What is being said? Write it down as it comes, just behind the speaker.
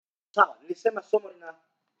Sawa, nilisema somo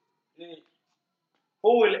ni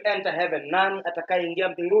who will enter heaven, nani atakayeingia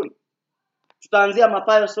mbinguni. Tutaanzia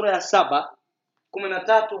Mathayo sura ya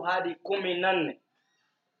 7:13 hadi 14.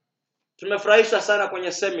 Tumefurahishwa sana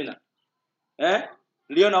kwenye seminar.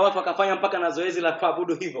 Niliona watu wakafanya mpaka na zoezi la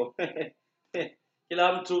kuabudu hivyo.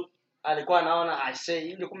 Kila mtu alikuwa anaona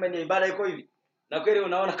hivi kumbe ni ibada iko hivi. Na kweli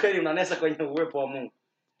unaona kweli unanesa kwenye uwepo wa Mungu.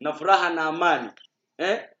 Na furaha na amani.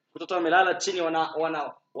 Watoto wamelala chini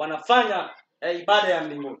wanafanya ibada ya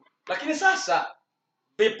mbinguni. Lakini sasa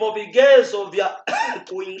vipo vigezo vya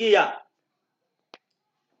kuingia.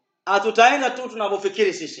 Hatutaenda tu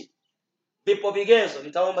tunavyofikiri sisi. Vipo vigezo.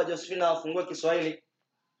 Nitaomba Josephine afungue Kiswahili.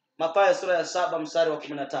 Mathayo sura ya 7 mstari wa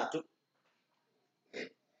 13.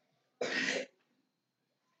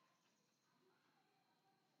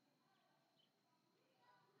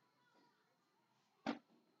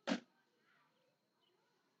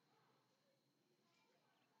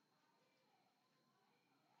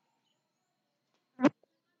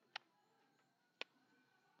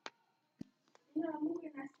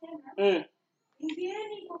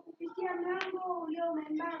 Ingieni kwa kupitia mlango ulio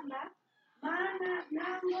mwembamba, maana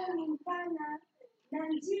mlango ni mpana na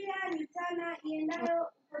njia ni pana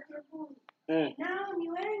iendayo upotevuni. Nao ni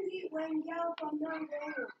wengi waingiao kwa mlango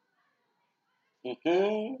huo.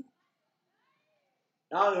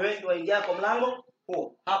 Nao ni wengi waingiao kwa mlango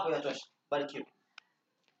huo. Hapo yatosha. Barikiwa.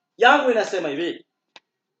 Yangu inasema hivi.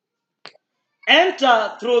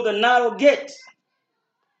 Enter through the narrow gate.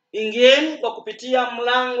 Ingieni kwa kupitia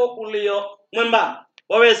mlango ulio mwembamba.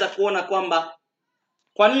 Waweza kuona kwamba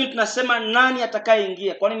kwa nini tunasema nani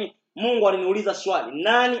atakayeingia? Kwa nini Mungu aliniuliza swali,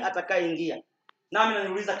 nani atakayeingia? Nami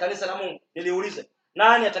naniuliza kanisa la Mungu, niliulize,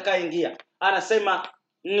 nani atakayeingia?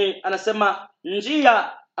 Anasema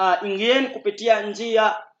njia ingieni kupitia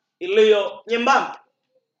njia iliyo nyembamba.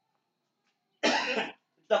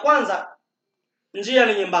 Cha kwanza, njia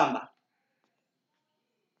ni nyembamba.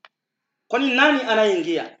 Kwa nini nani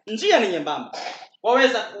anayeingia? Njia ni nyembamba.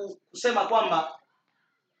 Waweza kusema kwamba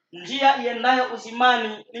njia iendayo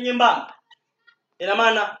uzimani ni nyembamba. Ina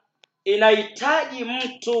maana inahitaji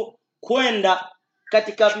mtu kwenda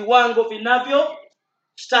katika viwango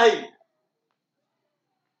vinavyostahili.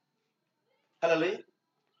 Haleluya.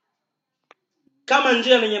 Kama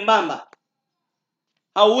njia ni nyembamba,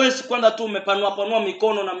 hauwezi kwenda tu umepanua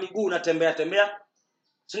mikono na miguu unatembea.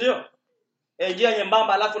 Si ndio? Njia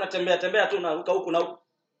nyembamba alafu unatembea tu unaruka huku na huku.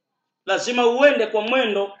 Lazima uende kwa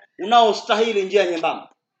mwendo unaostahili njia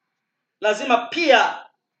nyembamba. Lazima pia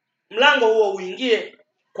mlango huo uingie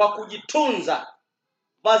kwa kujitunza.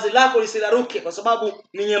 Vazi lako lisilaruke kwa sababu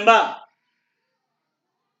ni nyembamba.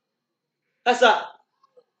 Sasa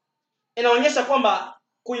inaonyesha kwamba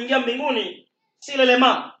kuingia mbinguni si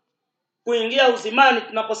lelemama. Kuingia uzimani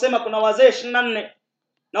tunaposema kuna wazee 24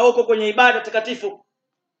 na huko kwenye ibada takatifu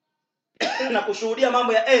na kushuhudia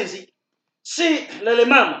mambo ya enzi si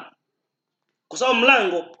lelemama. Kwa sababu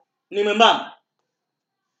mlango ni mwembamba.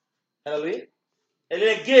 Haleluya.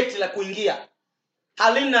 Ile gate la kuingia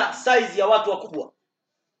halina size ya watu wakubwa.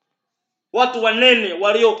 Watu wanene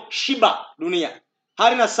walioshiba dunia.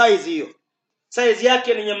 Halina size hiyo. Size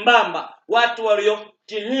yake ni nyembamba. Watu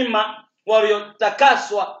waliotinyima,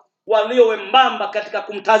 waliotakaswa, waliowembamba katika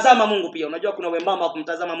kumtazama Mungu pia. Unajua kuna wembamba wa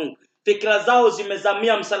kumtazama Mungu. Fikra zao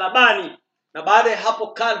zimezamia msalabani na baada ya hapo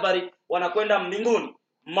Calvary wanakwenda mbinguni.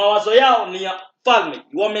 Mawazo yao ni ya falme.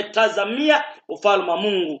 Wametazamia ufalme wa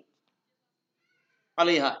Mungu.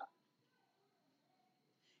 Aliha.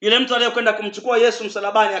 Yule mtu aliyekwenda kumchukua Yesu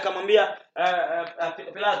msalabani akamwambia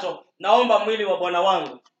Pilato, naomba mwili wa Bwana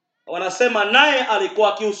wangu. Wanasema naye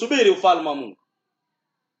alikuwa akiusubiri ufalme wa Mungu.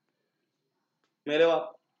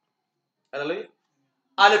 Umeelewa? Haleluya.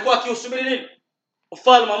 Alikuwa akiusubiri nini?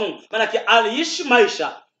 Ufalme wa Mungu. Maana aliishi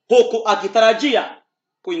maisha huku akitarajia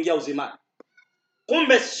kuingia uzimani.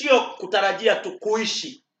 Kumbe sio kutarajia tu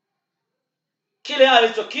kuishi. Kile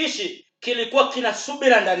alichokiishi kilikuwa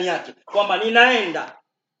kinasubira ndani yake kwamba ninaenda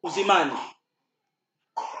uzimani.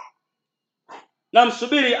 Na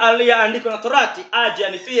msubiri aliyeandikwa na Torati aje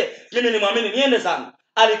anifie, mimi nimwamini niende zangu.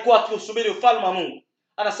 Alikuwa akiusubiri ufalme wa Mungu.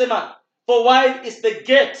 Anasema for wide is the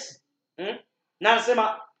gate. Na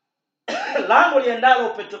anasema lango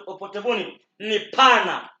liendalo upotevuni ni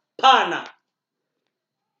pana.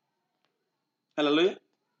 Haleluya.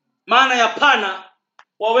 Maana ya pana,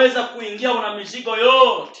 waweza kuingia una mizigo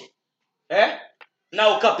yote.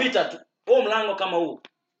 Na ukapita tu. Huo mlango kama huu.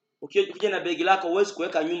 Ukija na begi lako huwezi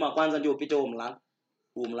kuweka nyuma kwanza ndio upite huo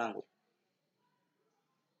mlango.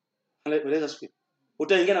 Haleluya.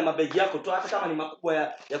 Utaingia na mabegi yako tu hata kama ni makubwa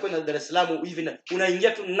ya kwenda Dar es Salaam hivi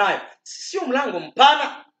unaingia tu nayo. Sio mlango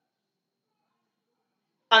mpana.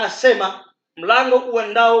 anasema mlango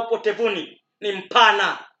uendao upotevuni ni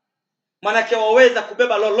mpana. Maanake waweza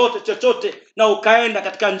kubeba lolote chochote na ukaenda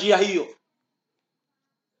katika njia hiyo.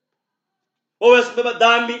 Waweza kubeba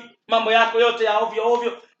dhambi, mambo yako yote ya ovyo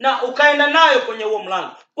ovyo, na ukaenda nayo kwenye huo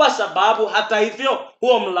mlango. Kwa sababu hata hivyo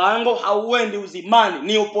huo mlango hauendi uzimani,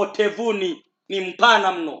 ni upotevuni, ni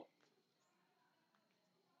mpana mno.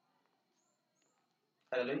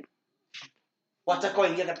 Haleluya.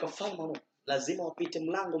 Watakaoingia katika ufalme wa Mungu lazima wapite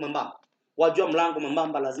mlango mwembamba. Wajua mlango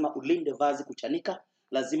mwembamba lazima ulinde vazi kuchanika,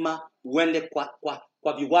 lazima uende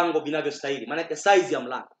kwa viwango vinavyostahili. Maana yake size ya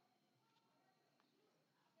mlango.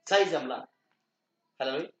 Size ya mlango.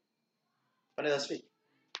 Haleluya. Bwana asifiwe.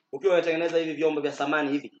 Ukiwa unatengeneza hivi vyombo vya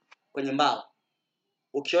samani hivi kwenye mbao,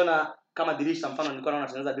 ukiona kama dirisha, mfano nilikuwa naona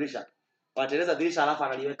anatengeneza dirisha, wanatengeneza dirisha alafu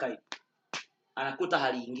analiweka hivi, anakuta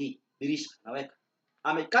haliingii dirisha, anaweka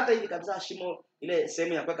amekata hivi kabisa shimo ile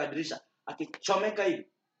sehemu ya kuweka dirisha, akichomeka hivi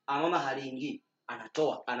anaona haliingii,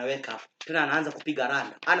 anatoa anaweka hapo tena, anaanza kupiga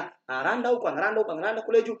randa, anaranda huko, anaranda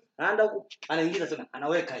kule juu, anaranda huko, anaingiza tena,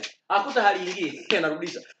 anaweka hivi, akuta haliingii,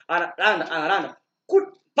 anarudisha, anaranda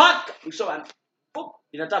mpaka mwisho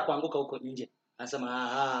inataka kuanguka huko nje.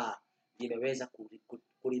 Anasema imeweza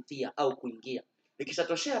kulithia au kuingia.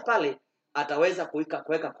 Ikishatoshea pale ataweza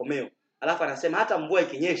kuweka komeo. Alafu anasema hata mvua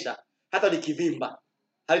ikinyesha, hata likivimba,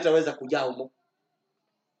 halitaweza kujaa humo.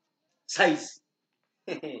 Size.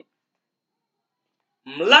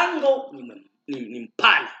 Mlango ni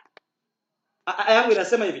mpana. Aya yangu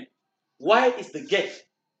inasema hivi, wide is the gate.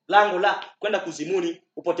 Lango la kwenda kuzimuni,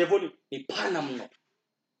 upotevuni ni pana mno.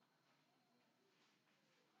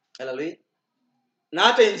 Haleluya. Na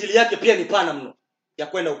hata injili yake pia ni pana mno ya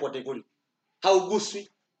kwenda upotevuni.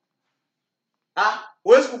 Hauguswi.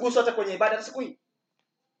 Huwezi kuguswa hata kwenye ibada siku hii.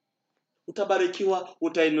 Utabarikiwa,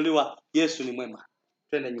 utainuliwa, Yesu ni mwema.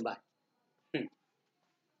 Twende nyumbani.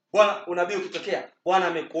 Bwana, unabii ukitokea, Bwana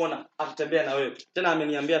amekuona, atatembea na wewe. Tena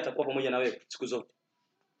ameniambia atakuwa pamoja na wewe siku zote.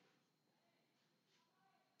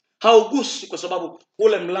 Hauguswi kwa sababu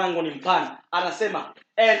ule mlango ni mpana. Anasema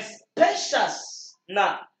and spacious,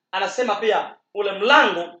 na anasema pia ule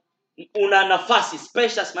mlango una nafasi.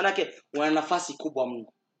 Spacious manake una nafasi kubwa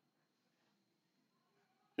mno.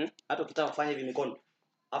 Hata ukitaka kufanya hivi mikono,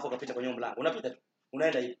 afu ukapita kwenye mlango, unapita tu,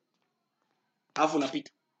 unaenda hivi, afu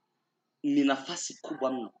unapita, ni nafasi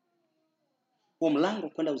kubwa mno. Huo mlango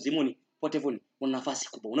kwenda uzimuni, potevuni, una nafasi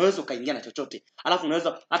kubwa. Unaweza ukaingia na chochote. Alafu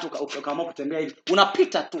unaweza hata ukaamua kutembea hivi,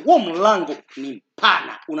 unapita tu. Huo mlango ni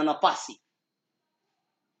mpana, una nafasi.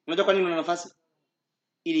 Unajua kwa nini una nafasi?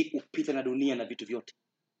 Ili upite na dunia na vitu vyote.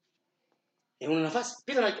 Una nafasi,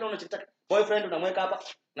 pita na kile unachotaka. Boyfriend unamweka hapa,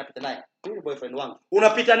 unapita naye. Huyu boyfriend wangu,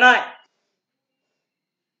 unapita naye.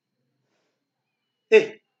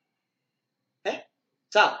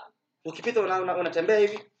 Sawa. Ukipita unatembea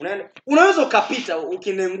hivi, unaenda. Unaweza ukapita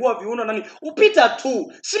ukinengua viuno nani, upita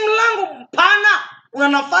tu. Si mlango mpana, una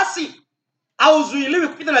nafasi. Hauzuiliwi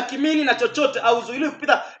kupita na kimini na chochote, hauzuiliwi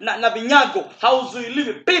kupita na vinyago,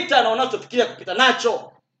 hauzuiliwi. Pita na unachofikiria kupita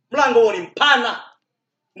nacho. Mlango huo ni mpana,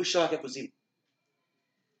 mwisho wake kuzimu.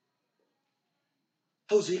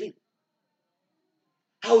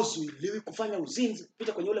 Hauzuiliwi kufanya uzinzi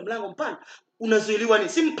kupita kwenye ule mlango mpana. Unazuiliwa ni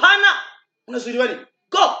si mpana, unazuiliwa ni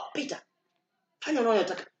go, pita. Fanya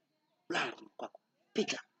unayotaka. Mlango kwako.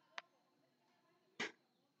 Pita.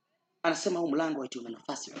 Anasema huu mlango eti una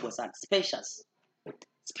nafasi kubwa sana. Spacious.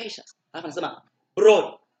 Hapa anasema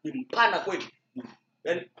broad, ni mpana kweli.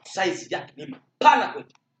 Yaani size yake ni mpana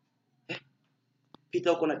kweli. Pita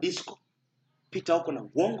huko na disco. Pita huko na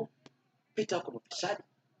uongo. Pita huko na ufisadi.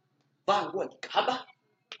 Vaa nguo ya kikahaba.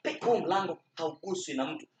 Huu mlango hauguswi na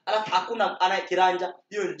mtu. Alafu hakuna anayekiranja,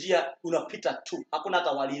 hiyo njia unapita tu. Hakuna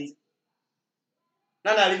hata walinzi.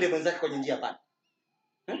 Nani alinde mwenzake kwenye njia pale?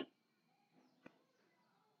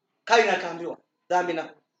 Kaini akaambiwa dhambi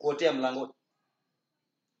na kuotea mlangoni.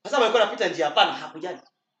 Sasa walikuwa wanapita njia hapana, hakujali.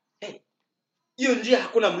 Hiyo njia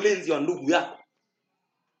hakuna mlinzi wa ndugu yako.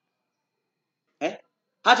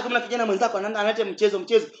 Hata kama kijana mwenzako analeta mchezo,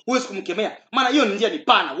 huwezi kumkemea. Maana hiyo njia ni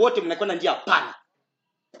pana, wote mnakwenda njia pana.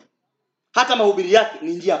 Hata mahubiri yake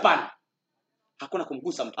ni njia pana. Hakuna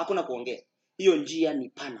kumgusa mtu, hakuna kuongea. Hiyo njia ni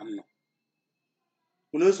pana mno.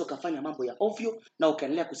 Unaweza ukafanya mambo ya ovyo na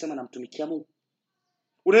ukaendelea kusema na mtumikia Mungu.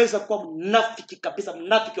 Unaweza kuwa mnafiki kabisa,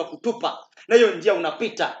 mnafiki wa kutupa, na hiyo njia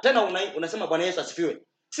unapita. Tena unasema Bwana Yesu asifiwe.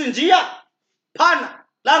 Si njia pana,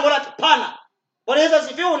 lango lake pana. Bwana Yesu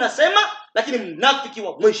asifiwe unasema, lakini mnafiki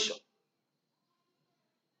wa mwisho.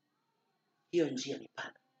 Hiyo njia ni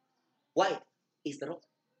pana. Why is the road?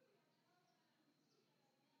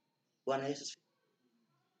 Bwana Yesu asifiwe.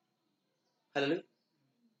 Haleluya.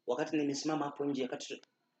 Wakati nimesimama hapo nje, wakati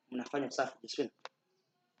mnafanya usafi Yesu.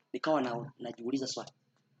 Nikawa najiuliza swali.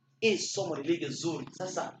 Hii somo lilivyo zuri.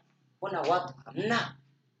 Sasa mbona watu hamna?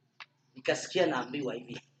 Nikasikia naambiwa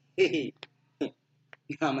hivi.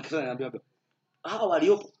 Naambiwa hawa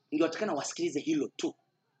waliopo ndio watakana wasikilize hilo tu.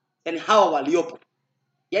 Yaani hawa waliopo.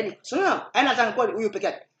 Yaani sio hata kwa huyu peke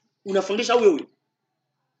yake. Unafundisha huyo.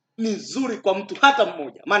 Ni nzuri kwa mtu hata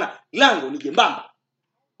mmoja. Maana lango ni jembamba.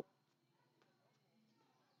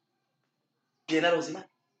 Jenalo uzima.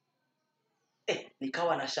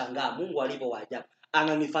 Nikawa nashangaa Mungu alivyo wa ajabu.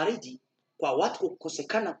 Ananifariji kwa watu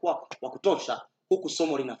kukosekana kwa wa kutosha huku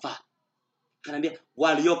somo linafaa. Ananiambia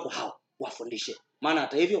walioko hao wafundishe. Maana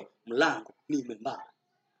hata hivyo mlango ni mwembamba.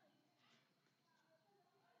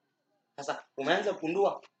 Sasa umeanza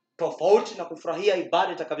kugundua tofauti na kufurahia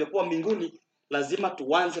ibada itakavyokuwa mbinguni, lazima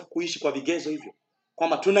tuanze kuishi kwa vigezo hivyo.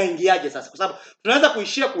 Kwamba tunaingiaje sasa? Kwa sababu tunaweza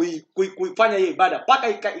kuishia kuifanya hiyo ibada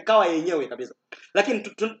mpaka ikawa yenyewe kabisa. Lakini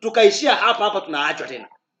tukaishia hapa tunaachwa tena.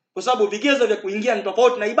 Kwa sababu vigezo vya kuingia ni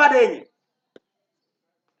tofauti na ibada yenyewe.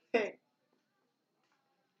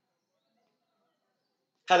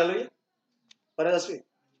 Haleluya. Bwana asifiwe.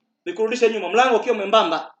 Nikurudishe nyuma, mlango ukiwa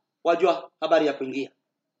mwembamba, wajua habari ya kuingia.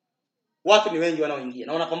 Watu ni wengi wanaoingia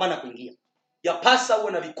na wanapambana kuingia. Yapasa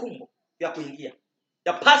uwe na vikumbo vya kuingia.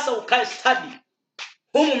 Yapasa ukae study.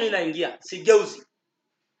 Humu mimi naingia, sigeuzi.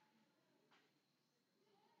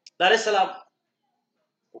 Dar es Salaam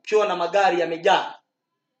ukiwa na magari yamejaa.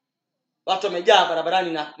 Watu wamejaa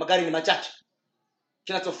barabarani na magari ni machache.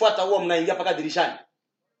 Kinachofuata huwa mnaingia paka dirishani.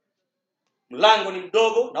 Mlango ni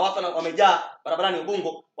mdogo na watu wamejaa barabarani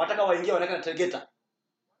Ubungo, wataka waingie wanaenda Tegeta.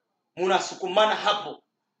 Mnasukumana hapo.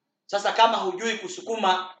 Sasa kama hujui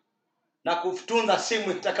kusukuma na kutunza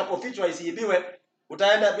simu itakapofichwa isiibiwe,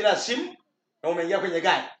 utaenda bila simu na umeingia kwenye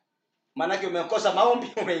gari. Maana yake umekosa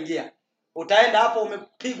maombi umeingia. Utaenda hapo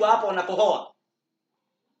umepigwa hapo unakohoa.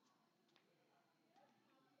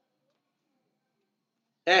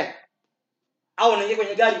 Au unaingia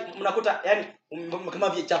kwenye gari mnakuta yani kama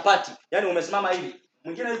vile chapati. Yani umesimama hivi.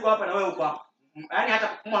 Mwingine yuko hapa na wewe uko hapa. Yani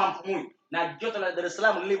hata kama hamfumui na joto la Dar es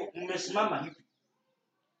Salaam lilivyo mmesimama hivi.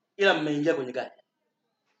 Ila mmeingia kwenye gari.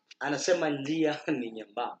 Anasema njia ni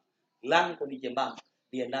nyembamba. Lango ni jembamba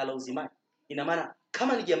liendalo uzimani. Ina maana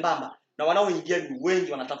kama ni jembamba na wanaoingia ni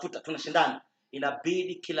wengi wanatafuta tunashindana,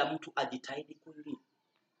 inabidi kila mtu ajitahidi kuingia.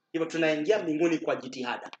 Hivyo tunaingia mbinguni kwa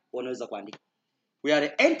jitihada. Wanaweza kuandika. We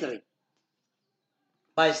are entering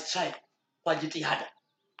by strife, kwa jitihada.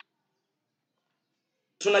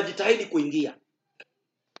 Tunajitahidi kuingia.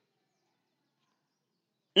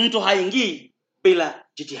 Mtu haingii bila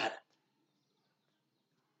jitihada.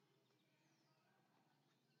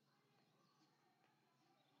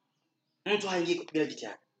 Mtu haingii bila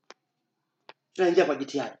jitihada. Tunaingia kwa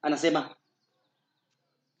jitihada. Anasema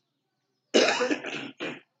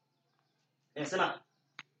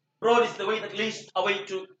broad is the way that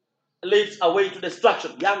leads away to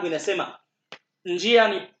destruction. Yangu inasema njia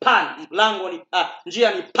ni pana,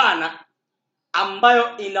 njia ni pana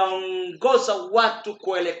ambayo inaongoza watu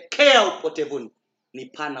kuelekea upotevuni. Ni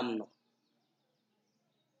pana mno.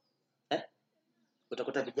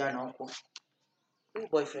 Utakuta vijana huko.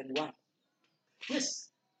 Boyfriend wangu.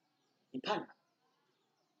 Yes. Ni pana.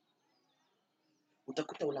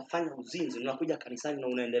 Utakuta unafanya uzinzi, unakuja kanisani na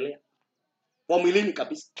unaendelea. Wa mwilini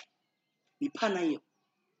kabisa. Ni pana hiyo.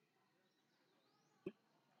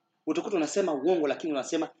 Utakuta unasema uongo lakini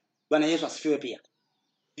unasema Bwana Yesu asifiwe pia.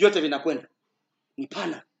 Vyote vinakwenda. Ni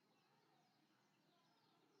pana.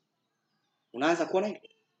 Unaanza kuona hiyo?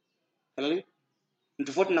 Haleluya. Ni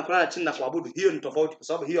tofauti na kulala chini na kuabudu. Hiyo ni tofauti kwa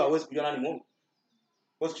sababu hiyo hauwezi kujua nani Mungu.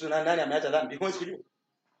 Huwezi kujua nani ameacha dhambi. Huwezi kujua.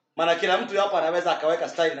 Maana kila mtu hapa anaweza akaweka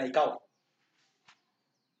style na ikawa.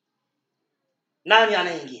 Nani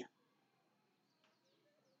anaingia?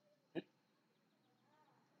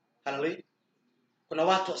 Haleluya. Kuna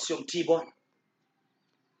watu wasiomtii Bwana.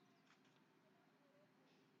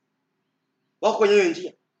 Wako kwenye hiyo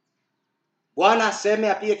njia. Bwana aseme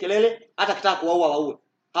apige kelele hata kitaka kuwaua waue.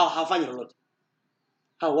 Hao hawafanyi lolote.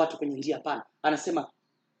 Hao watu kwenye njia pana. Anasema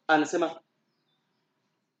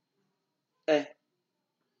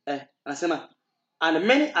and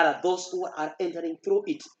many are those who are entering through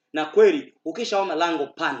it. Na kweli ukishaona lango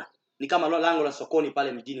pana ni kama lango la sokoni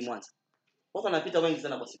pale mjini Mwanza. Watu wanapita wengi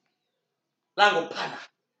sana kwa siku. Lango pana,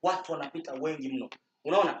 watu wanapita wengi mno.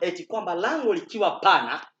 Unaona eti kwamba lango likiwa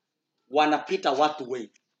pana wanapita watu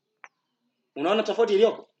wengi. Unaona tofauti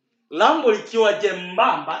iliyopo? Lango likiwa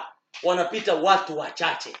jembamba wanapita watu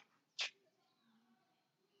wachache.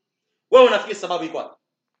 Wewe unafikiri sababu iko wapi?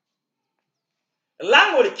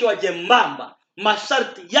 Lango likiwa jembamba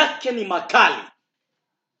masharti yake ni makali.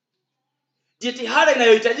 jitihada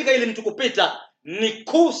inayohitajika ili mtu kupita ni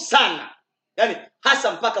kuu sana. Yaani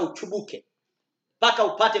hasa mpaka uchubuke, mpaka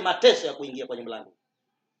upate mateso ya kuingia kwenye mlango.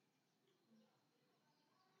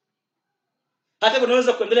 Hata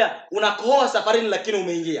unaweza kuendelea unakohoa safarini lakini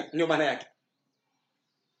umeingia, ndio maana yake.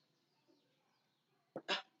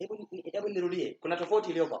 Hebu nirudie, kuna tofauti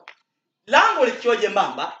iliyopo. Lango likiwa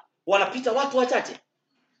jembamba wanapita watu wachache.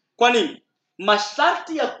 Kwa nini?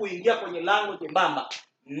 Masharti ya kuingia kwenye lango jembamba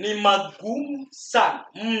ni magumu sana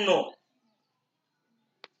mno.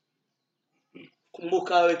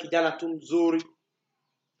 Kumbuka wewe kijana tu mzuri.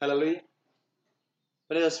 Haleluya.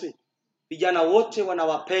 Vijana wote wana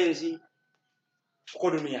wapenzi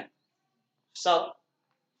kwa duniani. Sawa?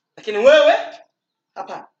 Lakini wewe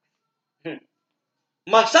hapana.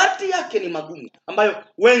 Masharti yake ni magumu ambayo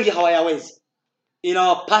wengi hawayawezi.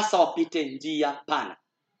 Inawapasa wapite njia pana.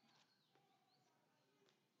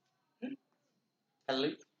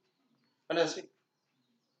 Haleluya.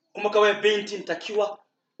 Kumbuka wewe binti mtakiwa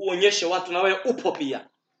uonyeshe watu na wewe upo pia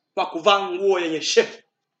kwa kuvaa nguo yenye shape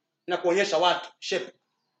na kuonyesha watu shape.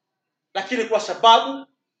 Lakini kwa sababu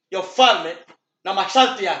ya ufalme na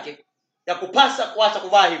masharti yake ya kupasa kuacha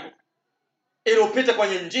kuvaa hivyo ili upite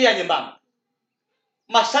kwenye njia nyembamba.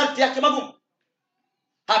 Masharti yake magumu.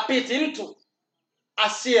 Hapiti mtu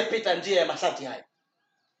asiyepita njia ya masharti haya.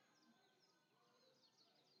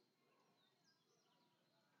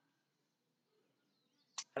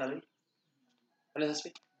 Haleluya.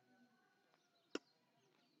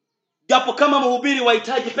 Japo kama mhubiri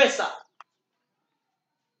wahitaji pesa,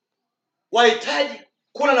 wahitaji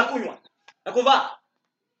kula na kunywa na kuvaa,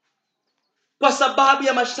 kwa sababu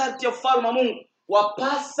ya masharti ya ufalme wa Mungu,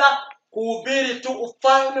 wapasa kuhubiri tu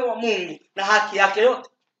ufalme wa Mungu na haki yake yote.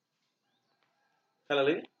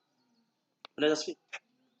 Haleluya. Unaweza sikia?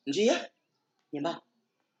 Njia nyembamba.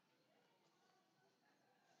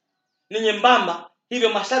 Ni nyembamba, hivyo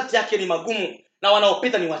masharti yake ni magumu na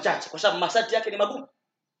wanaopita ni wachache kwa sababu masharti yake ni magumu.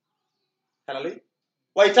 Haleluya.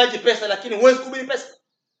 Wahitaji pesa lakini huwezi kuhubiri pesa.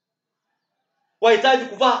 Wahitaji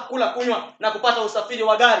kuvaa, kula, kunywa na kupata usafiri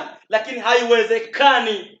wa gari, lakini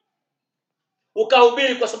haiwezekani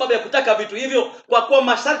ukahubiri kwa sababu ya kutaka vitu hivyo, kwa kuwa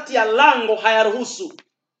masharti ya lango hayaruhusu.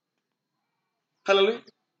 Haleluya.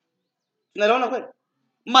 Unaelewana kweli?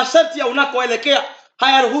 Masharti ya unakoelekea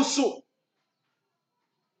hayaruhusu.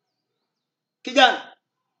 Kijana,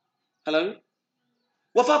 haleluya,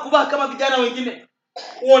 wafaa kuvaa kama vijana wengine,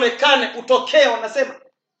 uonekane, utokee, wanasema.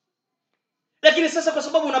 Lakini sasa kwa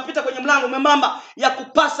sababu unapita kwenye mlango mwembamba, ya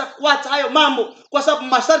kupasa kuacha hayo mambo kwa sababu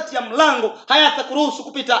masharti ya mlango hayatakuruhusu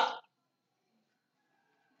kupita.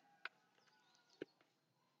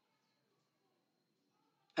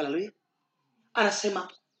 Haleluya.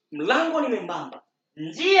 Anasema mlango ni mwembamba,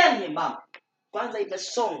 njia ni nyembamba, kwanza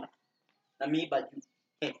imesonga na miiba juu.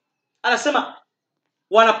 Anasema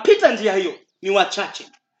wanapita njia hiyo ni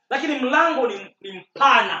wachache, lakini mlango ni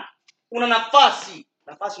mpana, una nafasi.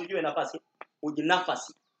 Nafasi, ujue nafasi,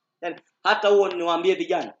 ujinafasi. Yaani hata huo niwaambie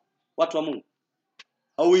vijana, watu wa Mungu,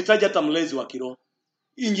 hauhitaji hata mlezi wa kiroho.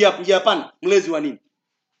 Njia pana, mlezi wa nini?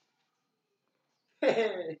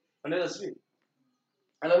 Unaweza sisi.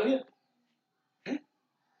 Haleluya.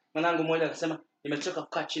 Mwanangu mmoja akasema, nimechoka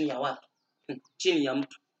kukaa chini ya watu, chini ya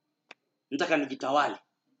mtu. Nataka nijitawale.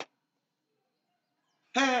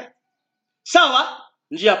 Sawa,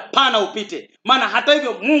 njia pana upite. Maana hata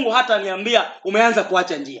hivyo Mungu hata niambia umeanza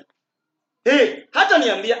kuacha njia. Hata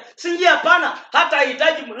niambia si njia pana, hata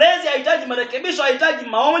hahitaji mlezi, hahitaji marekebisho, hahitaji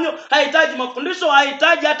maonyo, hahitaji mafundisho,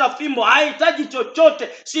 hahitaji hata fimbo, hahitaji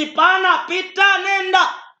chochote. Si pana, pita, nenda.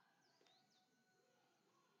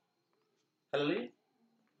 Haleluya.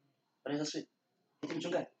 Bwana Yesu.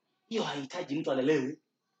 Mchungaji, hiyo hahitaji mtu alelewe.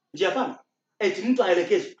 Njia pana. Eti mtu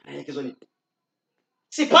aelekezwe. Aelekezwe nini?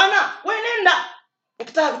 Si pana, wewe nenda.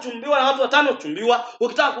 Ukitaka kuchumbiwa na watu watano, chumbiwa.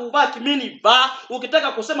 Ukitaka kuvaa kimini, vaa.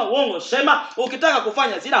 Ukitaka kusema uongo, sema. Ukitaka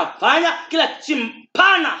kufanya zina, fanya. Kila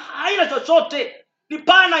simpana, haina chochote. Ni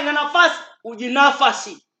pana, ina nafasi.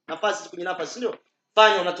 Ujinafasi. Nafasi kujinafasi, ndio.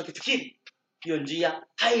 Fanya unachokifikiri. Hiyo njia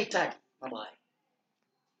haihitaji mambo haya.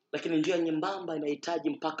 Lakini njia nyembamba inahitaji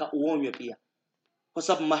mpaka uonywe pia, kwa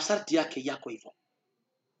sababu masharti yake yako hivyo.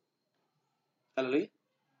 Haleluya.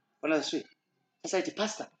 Bwana Yesu. Sasa eti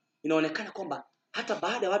pastor, inaonekana kwamba hata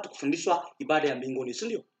baada ya watu kufundishwa ibada ya mbinguni, si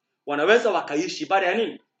ndio? Wanaweza wakaishi ibada ya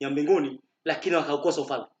nini? Ya mbinguni, lakini wakaukosa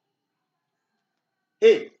ufalme.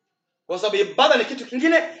 Kwa sababu ibada ni kitu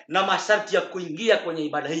kingine na masharti ya kuingia kwenye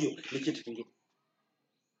ibada hiyo ni kitu kingine.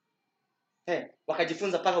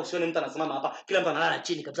 Wakajifunza paka usione mtu anasimama hapa, kila mtu analala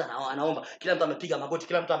chini kabisa anaomba, kila mtu amepiga magoti,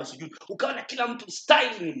 kila mtu amesujudu. Ukaona kila mtu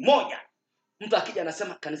style ni moja. Mtu akija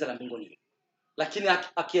anasema kanisa la mbinguni. lakini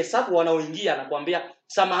akihesabu wanaoingia anakuambia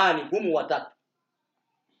samahani, humu watatu.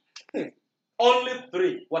 Only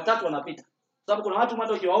 3, watatu wanapita. Sababu kuna watu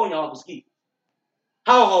hata ukiwaonya hawakusikii.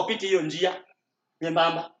 Hao hawapiti hiyo njia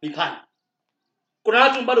nyembamba mipana. Kuna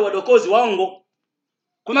watu bado wadokozi waongo.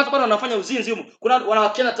 Kuna watu bado wanafanya uzinzi humo. Kuna watu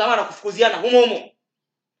wanawakiana tamaa na kufukuziana humo.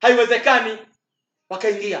 Haiwezekani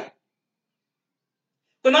wakaingia.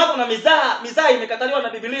 Kuna watu na mizaha imekataliwa na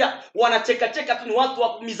Biblia, wanacheka tu, ni watu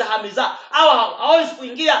wa mizaha. Hawawezi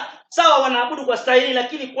kuingia. Sawa, wanaabudu kwa staili,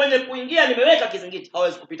 lakini kwenye kuingia nimeweka kizingiti,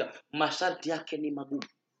 hawezi kupita. Masharti yake ni magumu.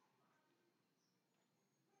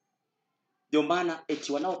 Ndio maana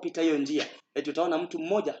eti wanaopita hiyo njia, eti utaona mtu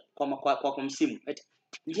mmoja kwa msimu. Eti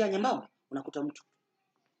njia nyembamba unakuta mtu.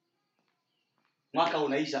 Mwaka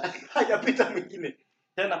unaisha, hajapita mwingine.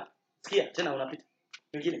 Tena unapita.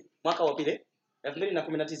 Mwingine, mwaka wa pili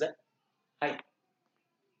 2019. Haya.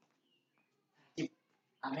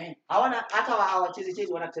 Amen. Hawana hata hawachezi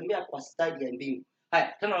wanatembea kwa stadi ya mbingu.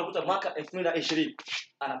 Haya, tena unakuta mwaka 2020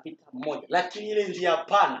 anapita mmoja. Lakini ile njia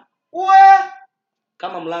pana.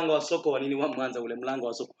 Kama mlango wa soko wa nini wa Mwanza, ule mlango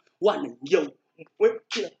wa soko. Wanaingia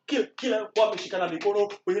kila wameshikana mikono,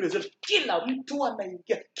 wengine zote, kila mtu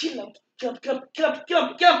anaingia, kila mtu.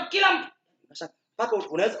 Sasa mpaka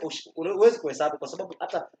unaweza kuhesabu, kwa sababu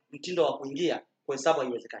hata mtindo wa kuingia kuhesabu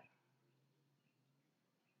haiwezekani.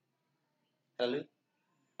 Haleluya.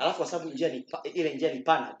 Alafu kwa sababu ile njia ni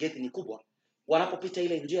pana, gate ni kubwa, wanapopita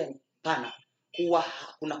ile njia ni pana, huwa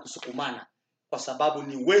hakuna kusukumana kwa sababu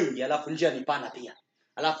ni wengi, alafu njia ni pana pia.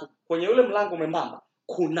 Alafu kwenye ule mlango mwembamba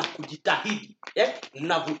kuna kujitahidi,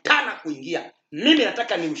 mnavutana kuingia. Mimi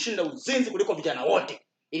nataka ni ushinda uzinzi kuliko vijana wote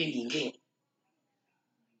ili niingie.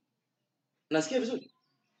 Unasikia vizuri?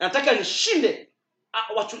 Nataka nishinde.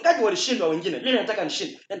 Wachungaji walishindwa wengine, mimi nataka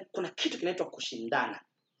nishinde. Yaani kuna kitu kinaitwa kushindana.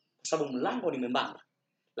 Kwa sababu mlango ni mwembamba,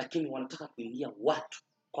 lakini wanataka kuingia watu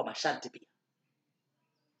kwa masharti pia.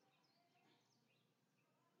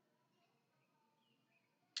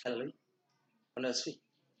 Haleluya. Unasikia?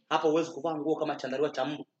 Hapo huwezi kuvaa nguo kama chandarua cha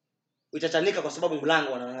mbu. Utachanika kwa sababu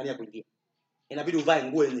mlango wanang'ang'ania kuingia. Inabidi uvae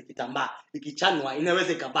nguo yenye kitambaa. Ikichanwa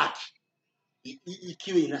inaweza ikabaki.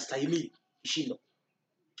 Ikiwa inastahimili kishindo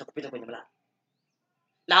cha kupita kwenye mlango.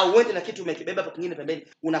 Na uende na kitu umekibeba hapo kingine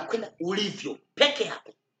pembeni, unakwenda ulivyo peke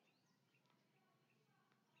yako.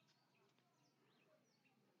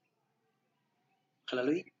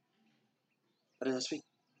 Haleluya. Unasikia?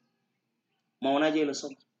 Maonaje hilo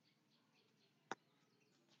somo?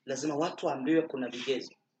 Lazima watu waambiwe kuna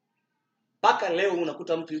vigezo. Mpaka leo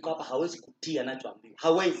unakuta mtu yuko hapa hawezi kutia anachoambiwa.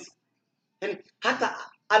 Hawezi. Yaani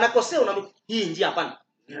hata anakosea unamwambia hii njia hapana.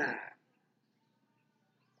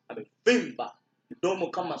 Amevimba mdomo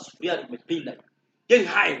kama sufuria imepinda. Yaani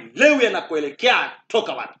haelewi anakoelekea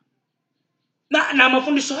toka wapi. Na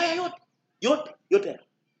mafundisho haya yote.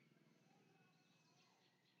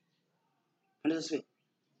 Unaweza sema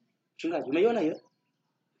mchungaji, umeiona hiyo?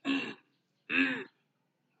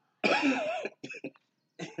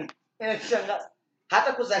 Shangaza.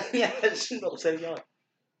 Hata kusalimia anashindwa kusalimia watu.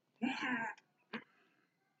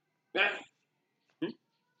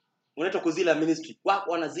 Unaitwa kuzila ministry.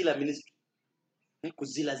 Wako wanazila ministry.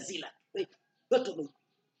 Kuzila. Watu.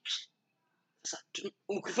 Sasa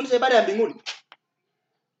ukifundisha ibada ya mbinguni.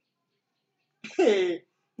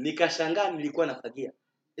 Nikashangaa nilikuwa nafagia.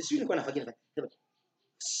 Sio nilikuwa nafagia.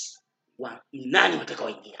 Ni nani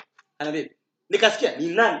watakaoingia? Anaambia. Nikasikia ni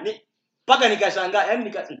nani? Paka nikashangaa,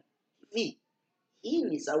 yaani hii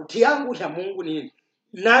ni sauti yangu ya Mungu ni nini?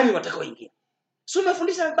 Nani watakaoingia? Sio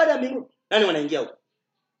umefundisha ibada ya mbinguni. Nani wanaingia huko?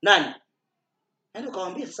 Nani? Yaani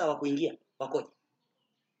ukawaambia sasa wa kuingia, wakoje?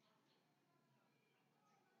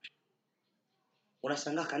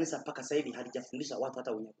 Unashangaa kanisa mpaka sasa hivi halijafundisha watu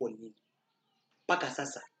hata unyakuo ni nini. Mpaka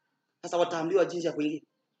sasa. Sasa wataambiwa jinsi ya kuingia.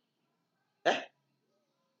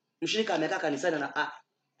 Mshirika amekaa kanisani na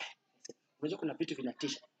unajua kuna vitu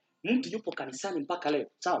vinatisha. Mtu yupo kanisani mpaka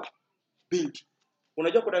leo, sawa? Binti.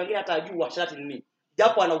 Unajua kuna wengine hata hajui uasherati ni nini.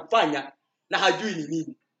 Japo anaufanya na hajui ni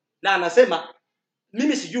nini. Na anasema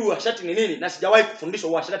mimi sijui uasherati ni nini na sijawahi kufundishwa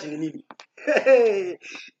uasherati ni nini.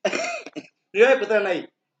 Niwewe kutana na hii.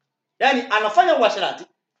 Yaani anafanya uasherati,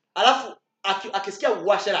 alafu akisikia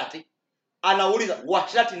uasherati anauliza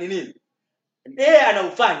uasherati ni nini? Yeye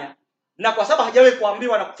anaufanya, na kwa sababu hajawahi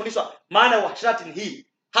kuambiwa na kufundishwa maana ya uasherati ni hii,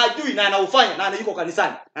 hajui na anaufanya na yuko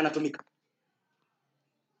kanisani na anatumika.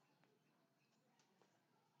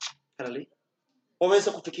 Haleluya.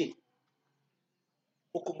 Waweza kufikiri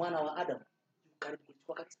huko mwana wa Adam karibu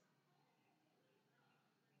kuchukua kanisa.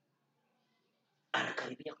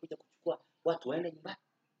 Anakaribia kuja kuchukua watu waende nyumbani.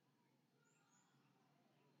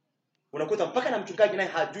 Unakuta mpaka na mchungaji naye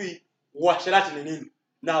hajui uasherati ni nini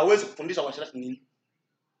na hawezi kufundisha uasherati ni nini.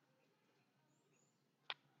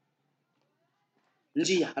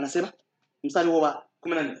 Njia anasema mstari wa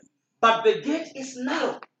 14, but the gate is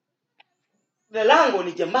narrow, the lango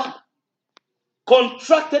ni jembamba,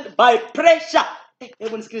 contracted by pressure.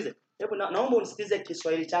 Hebu nisikilize, naomba unisikilize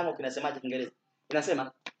Kiswahili changu kinasemaje Kiingereza.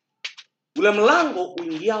 Inasema ule mlango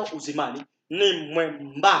uingiao uzimani ni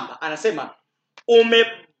mwembamba, anasema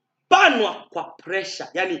umebanwa kwa pressure.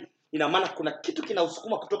 Yani ina maana kuna kitu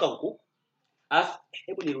kinausukuma kutoka huku. Alafu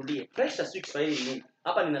hebu nirudie, pressure si Kiswahili nini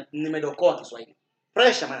hapa, nimedokoa Kiswahili.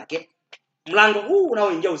 Pressure maana yake mlango huu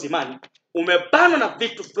unaoingia uzimani umebanwa na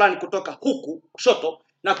vitu fulani kutoka huku kushoto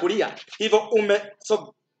na kulia, hivyo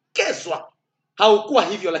umesogezwa. Haukuwa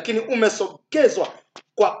hivyo, lakini umesogezwa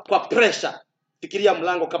kwa pressure. Fikiria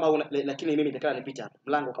mlango kama huu, lakini mimi nitakana nipite hapa.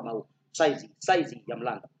 Mlango kama huu, size ya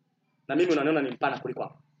mlango, na mimi unaniona ni mpana kuliko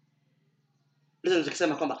hapo. Ndio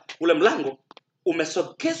nikisema kwamba ule mlango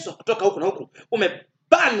umesogezwa kutoka huku na huku,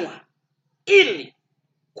 umebanwa ili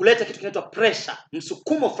kuleta kitu kinaitwa pressure,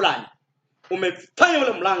 msukumo fulani. Umefanya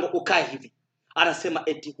ule mlango ukae hivi. Anasema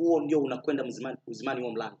eti huo ndio unakwenda uzimani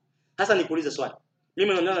huo mlango. Sasa nikuulize swali.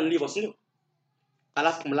 Mimi naona nilivyo, si ndio?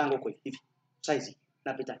 Alafu mlango uko hivi. Size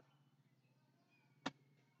napita.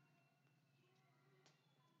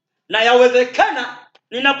 Na yawezekana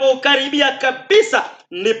ninapokaribia kabisa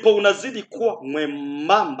ndipo unazidi kuwa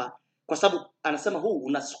mwembamba, kwa sababu anasema huu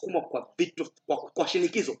unasukumwa kwa vitu kwa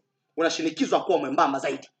shinikizo. Unashinikizwa kuwa mwembamba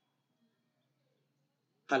zaidi.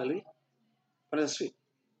 Haleluya. Bwana Yesu.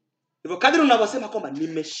 Hivyo kadri unavyosema kwamba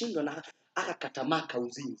nimeshindwa na akakatamaka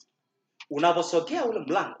uzinzi, unaposogea ule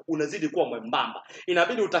mlango unazidi kuwa mwembamba.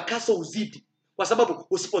 Inabidi utakaso uzidi, kwa sababu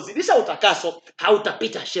usipozidisha utakaso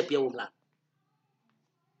hautapita shape ya ule mlango.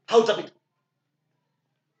 Hautapita.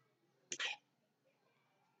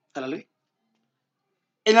 Haleluya.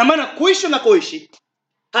 Ina maana kuishi na kuishi,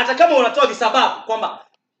 hata kama unatoa visababu kwamba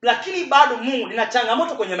lakini bado Mungu, nina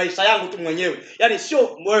changamoto kwenye maisha yangu tu mwenyewe. Yaani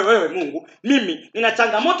sio wewe Mungu, mimi nina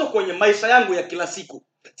changamoto kwenye maisha yangu ya kila siku.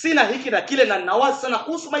 Sina hiki na kile na ninawaza sana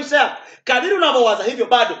kuhusu maisha yangu. Kadiri unavyowaza hivyo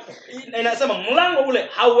bado inasema mlango ule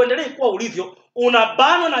hauendelei kuwa ulivyo,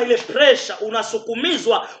 unabanwa na ile pressure,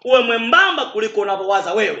 unasukumizwa uwe mwembamba kuliko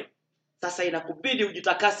unavyowaza wewe. Sasa inakubidi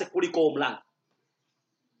ujitakase kuliko huo mlango.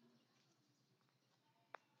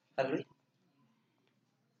 Haleluya.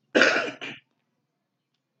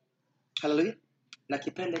 Haleluya. Na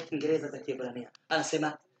kipenda Kiingereza cha Kiebrania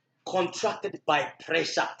anasema contracted by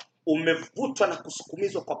pressure, umevutwa na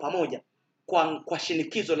kusukumizwa kwa pamoja kwa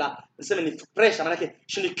shinikizo la, niseme ni pressure, maana yake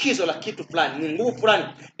shinikizo la kitu fulani, ni nguvu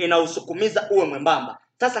fulani inausukumiza uwe mwembamba.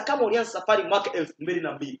 Sasa kama ulianza safari mwaka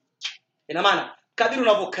 2002, ina maana kadiri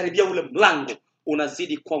unavyokaribia ule mlango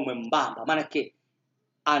unazidi kuwa mwembamba, maana yake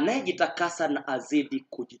anayejitakasa na azidi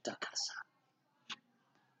kujitakasa.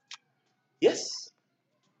 Yes.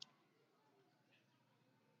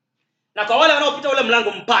 Na kwa wale wanaopita ule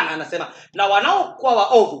mlango mpana anasema na wanaokuwa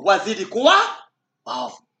waovu wazidi kuwa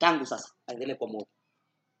waovu. Tangu sasa aendelee kwa mwovu.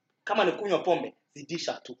 Kama ni kunywa pombe,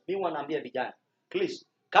 zidisha tu. Mimi wanaambia vijana, please,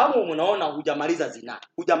 kama unaona hujamaliza zina,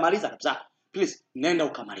 hujamaliza kabisa, please nenda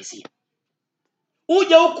ukamalizia.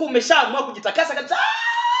 Uje huku umeshaamua kujitakasa kabisa,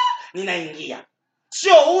 ninaingia.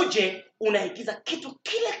 Sio uje unaigiza kitu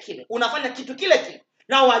kile kile, unafanya kitu kile kile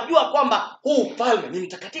na wajua kwamba huu ufalme ni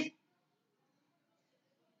mtakatifu.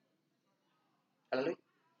 Haleluya.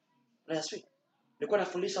 Na Yesu, nilikuwa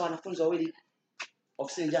nafundisha wanafunzi wawili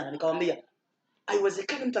ofisini jana, nikamwambia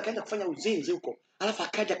haiwezekani mtu akaenda kufanya uzinzi huko alafu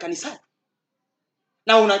akaja kanisani.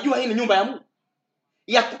 Na unajua hii ni nyumba ya Mungu.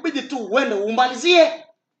 Yakubidi tu uende umalizie.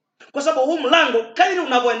 Kwa sababu huu mlango kadri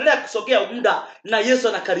unavyoendelea kusogea muda na Yesu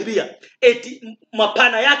anakaribia, eti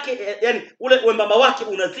mapana yake, yani ule wembamba wake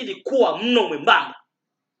unazidi kuwa mno mwembamba.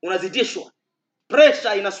 Unazidishwa.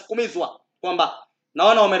 Pressure inasukumizwa kwamba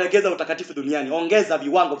naona wameregeza utakatifu duniani, ongeza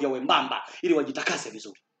viwango vya wembamba ili wajitakase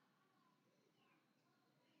vizuri.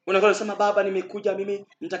 Unakwenda kusema baba nimekuja mimi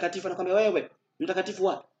mtakatifu, anakuambia wewe mtakatifu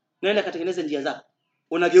wapi? Naenda katengeneze njia zako.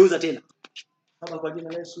 Unageuza tena. Baba kwa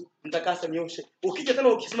jina la Yesu mtakase nioshe. Ukija tena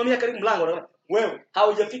ukisimamia karibu mlango unaona wewe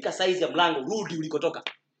haujafika size ya mlango, rudi ulikotoka.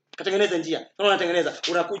 Katengeneze njia. Kama unatengeneza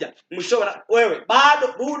unakuja mwisho wewe bado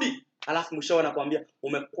rudi. Alafu mwisho anakuambia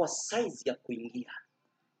umekuwa size ya kuingia.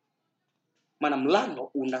 Maana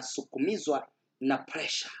mlango unasukumizwa na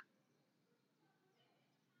pressure.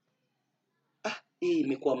 Hii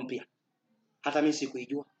imekuwa mpya. Hata mimi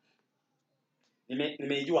sikuijua.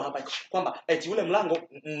 Nimeijua hapa kwamba eti ule mlango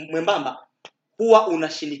mwembamba huwa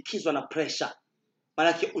unashinikizwa na pressure. Maana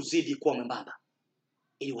yake uzidi kuwa mwembamba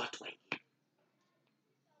ili watu waingie.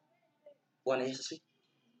 Bwana Yesu.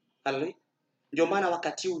 Haleluya. Ndio maana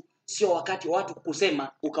wakati huu sio wakati wa watu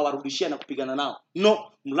kusema ukawarudishia na kupigana nao.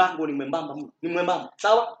 No, mlango ni mwembamba mno, ni mwembamba.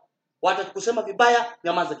 Sawa? Watu kusema vibaya,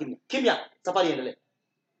 nyamaza kimya. Kimya, safari iendelee.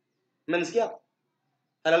 Mmenisikia?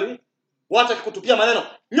 Haleluya. Watu kutupia maneno,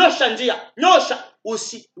 nyosha njia, nyosha,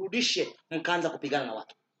 usirudishe mkaanza kupigana na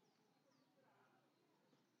watu.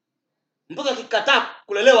 Mtoto akikataa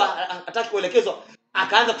kulelewa, hataki kuelekezwa,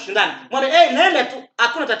 akaanza kushindana. Mwambie, nenda tu,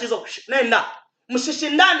 hakuna tatizo, nenda.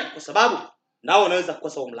 Msishindane kwa sababu nao wanaweza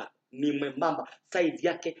kukosa huo mlango. Ni mwembamba, size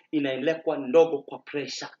yake inaendelea kuwa ndogo kwa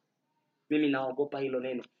pressure. Mimi naogopa hilo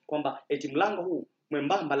neno kwamba eti mlango huu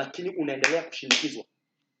mwembamba lakini unaendelea kushindikizwa.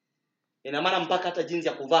 Ina maana mpaka hata jinsi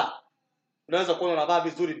ya kuvaa. Unaweza kuona unavaa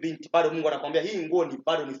vizuri binti, bado Mungu anakuambia hii nguo ni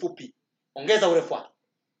bado ni fupi. Ongeza urefu wake.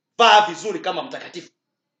 Vaa vizuri kama mtakatifu.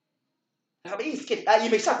 Na hii sketi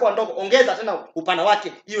imeshakuwa ndogo, ongeza tena upana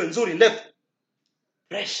wake iwe nzuri ndefu.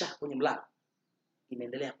 Pressure kwenye mlango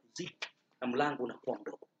inaendelea kuzidi na mlango unakuwa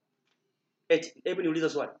mdogo. Hebu niulize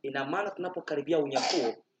swali. Ina maana tunapokaribia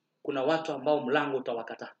unyakuo kuna watu ambao mlango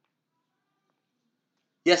utawakataa.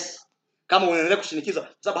 Yes. Kama unaendelea kushinikizwa,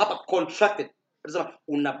 kwa sababu hapa contracted, tunasema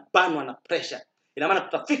unabanwa na pressure. Ina maana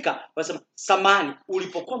tutafika wanasema samani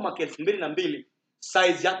ulipokuwa mwaka 2002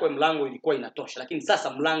 size yako ya mlango ilikuwa inatosha, lakini sasa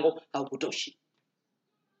mlango haukutoshi.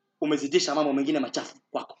 Umezidisha mambo mengine machafu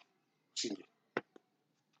kwako. Shingo.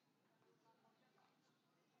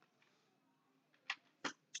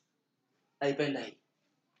 Naipenda hii.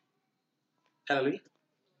 Haleluya.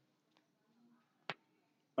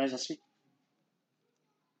 Wanaweza sisi.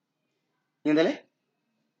 Niendelee?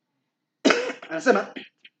 Anasema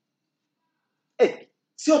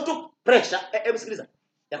sio tu pressure, hebu sikiliza.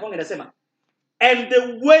 Ya kwanza inasema and the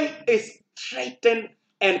way is straightened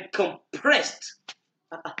and compressed.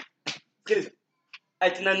 Sikiliza.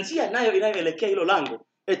 Atina njia nayo inayoelekea hilo lango,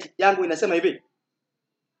 yangu inasema hivi.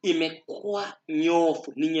 Imekuwa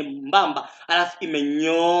nyofu, ni nyembamba, alafu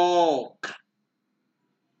imenyoka.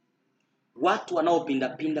 Watu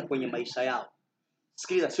wanaopinda kwenye maisha yao.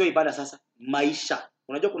 Sikiliza, sio ibada sasa, maisha.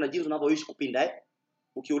 Unajua kuna jinsi unavyoishi kupinda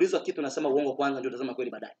Ukiulizwa kitu unasema uongo kwanza ndio utasema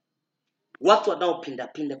kweli baadaye. Watu wanaopinda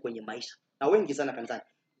kwenye maisha. Na wengi sana kanisani.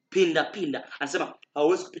 Pinda. Anasema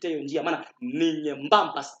hauwezi kupita hiyo njia maana ni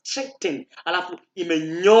nyembamba, straightened, alafu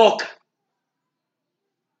imenyoka.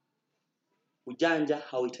 Ujanja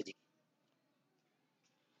hauhitajiki.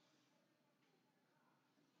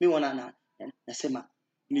 Mimi nasema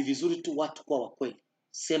ni vizuri tu watu kwa wakweli.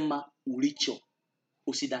 Sema ulicho,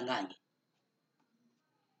 usidanganye.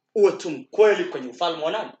 Uwe tu mkweli kwenye ufalme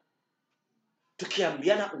wa nani?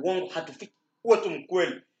 Tukiambiana uongo hatufiki. Uwe tu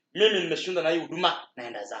mkweli. Mimi nimeshinda na hii huduma,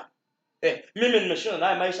 naenda zangu. Mimi nimeshinda na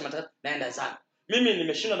haya maisha matakatifu, naenda zangu. Mimi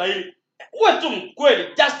nimeshinda na hili. Uwe tu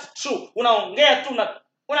mkweli, just true. Unaongea tu na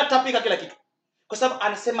unatapika kila kitu. Kwa sababu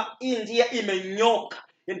anasema hii njia imenyoka.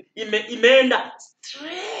 Imeenda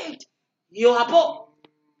straight. Hiyo hapo.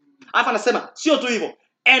 Alafu anasema sio tu hivyo,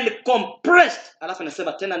 and compressed. Alafu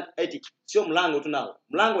anasema tena sio mlango tu nao.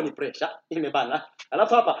 Mlango ni pressure, imebana.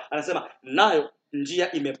 Alafu hapa anasema nayo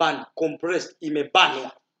njia imebana, compressed,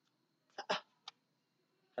 imebanwa.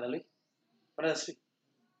 Haleluya. Bwana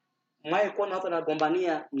mwae kuona hata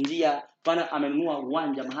anagombania njia, bana amenunua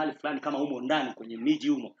uwanja mahali fulani kama humo ndani kwenye miji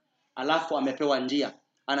humo. Alafu amepewa njia.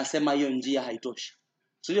 Anasema hiyo njia haitoshi.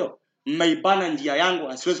 Sio? Mmeibana njia yangu,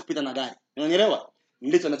 asiwezi kupita na gari. Unanielewa?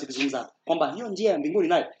 Ndicho ninachokizungumza. Kwamba hiyo njia ya mbinguni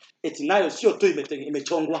nayo, nayo sio tu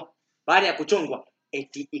imechongwa. Baada ya kuchongwa,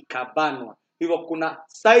 ikabanwa. Hivyo kuna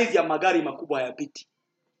size ya magari makubwa hayapiti.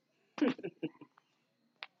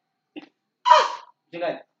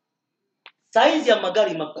 Jingai. Size ya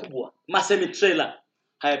magari makubwa, masemi trailer,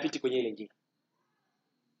 hayapiti kwenye ile njia.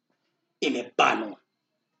 Imebanwa.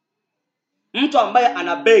 Mtu ambaye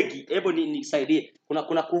ana begi, hebu nisaidie.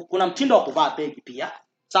 Kuna mtindo wa kuvaa begi pia.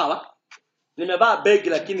 Sawa? Nimevaa begi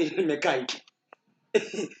lakini nimekaa hivi.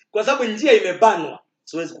 Kwa sababu njia imebanwa,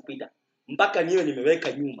 siwezi kupita. Mpaka niwe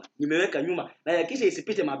nimeweka nyuma na hakikisha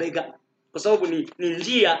isipite mabega kwa sababu ni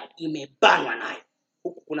njia imebanwa nayo.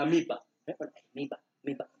 Huku kuna miba.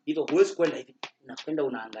 Hivyo huwezi kwenda hivi. Unakwenda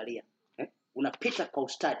unaangalia. Unapita kwa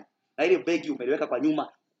ustadi. Na ile begi umeliweka kwa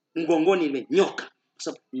nyuma, mgongoni imenyoka. Kwa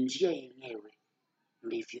sababu njia yenyewe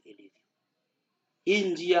ndivyo ilivyo. Hii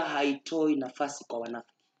njia haitoi nafasi kwa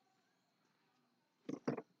wanafiki.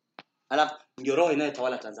 Alafu ndio roho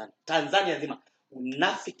inayotawala Tanzania. Tanzania nzima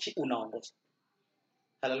unafiki unaongoza.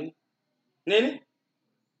 Haleluya. Nini?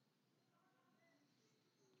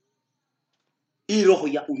 Hii roho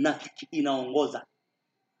ya unafiki inaongoza.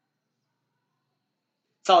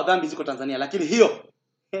 Sawa, dhambi ziko Tanzania lakini hiyo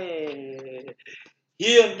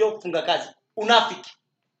ndio kufunga kazi. Unafiki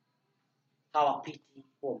hawapiti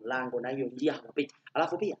kwa mlango na hiyo njia hawapiti.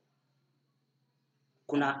 Alafu pia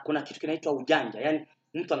kuna kitu kinaitwa ujanja. Yaani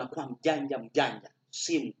mtu anakuwa mjanja,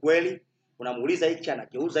 si mkweli. Unamuuliza hiki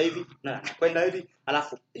anageuza hivi na anakwenda hivi,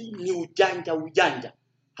 alafu ni ujanja.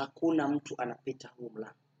 Hakuna mtu anapita huu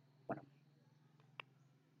mlango.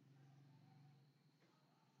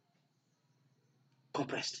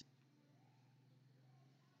 Compressed.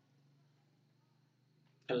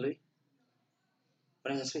 Hallelujah.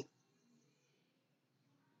 Unaweza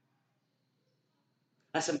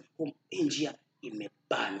Nasema hii njia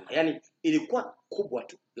imebanwa. Yaani ilikuwa kubwa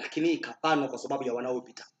tu, lakini ikabanwa kwa sababu ya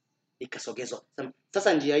wanaopita. Ikasogezwa.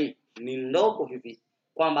 Sasa njia hii ni ndogo hivi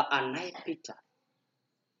kwamba anayepita.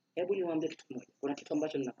 Hebu niwaambie kitu kimoja. Kuna kitu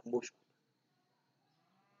ambacho ninakumbushwa.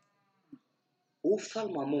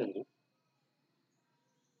 Ufalme wa Mungu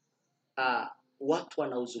watu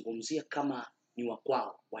wanauzungumzia kama ni wa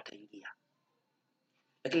kwao wataingia.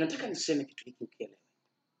 Lakini nataka niseme kitu hiki ukielewe.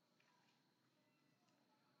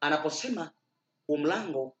 Anaposema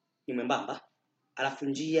mlango ni mwembamba, alafu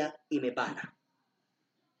njia imebana,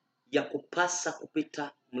 ya kupasa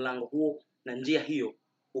kupita mlango huo na njia hiyo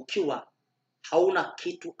ukiwa hauna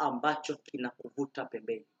kitu ambacho kinakuvuta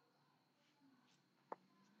pembeni.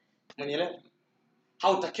 Mwenyeelewa?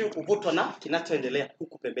 Hautakiwi kuvutwa na kinachoendelea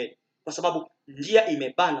huku pembeni, kwa sababu njia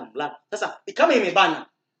imebana mlango. Sasa kama imebana,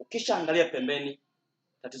 ukishaangalia pembeni,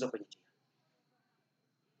 tatizo kwenye njia.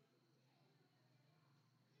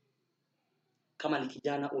 Kama ni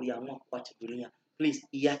kijana uliamua kuacha dunia, please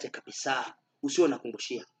iache kabisa. Usiwe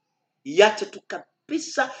nakumbushia. Iache tu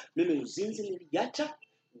kabisa. Mimi uzinzi niliacha,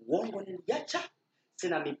 uongo niliacha,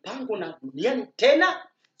 sina mipango na duniani tena.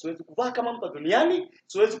 Siwezi kuvaa kama mtu duniani,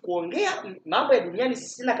 siwezi kuongea mambo ya duniani,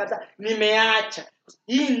 sina kabisa, nimeacha.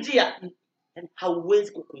 Hii njia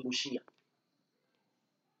hauwezi kukumbushia.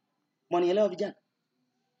 Mwanielewa vijana?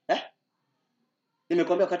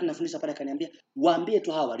 Nimekwambia wakati nafundisha pale akaniambia, waambie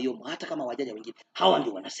tu hawa waliomo hata kama wajaja wengine. Hawa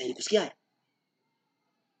ndio wanastahili kusikia haya.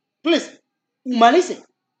 Please, umalize.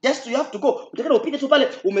 Just you have to go. Utakana upige tu pale,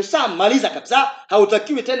 umeshamaliza kabisa,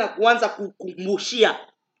 hautakiwi tena kuanza kukumbushia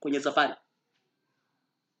kwenye safari.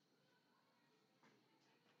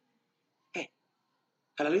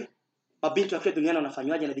 Haleluya. Mabinti wa duniani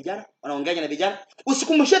wanafanywaje na vijana? Wanaongeaje na vijana?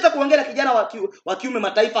 Usikumbushie hata kuongea na kijana wa kiume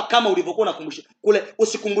mataifa kama ulivyokuwa unakumbushia. Kule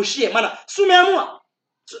usikumbushie, maana si umeamua.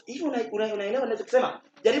 So, hiyo unaelewa naweza kusema,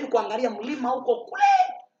 jaribu kuangalia mlima huko kule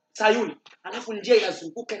Sayuni, alafu njia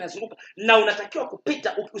inazunguka na unatakiwa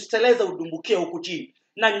kupita, usiteleze udumbukie huku chini.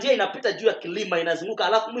 Na njia inapita juu ya kilima inazunguka,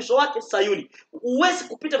 alafu mwisho wake Sayuni. Uwezi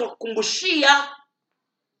kupita kwa kukumbushia.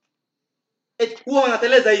 Huwa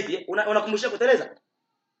wanateleza hivi, unakumbushia kuteleza?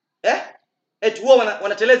 Huwa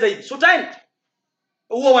wanateleza hivi. So time.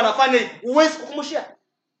 Huwa wanafanya hivi. Uwezi kukumbushia.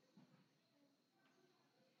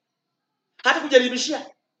 Hata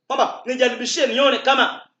kujaribishia. Kwamba nijaribishie nione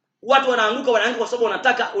kama watu wanaanguka kwa sababu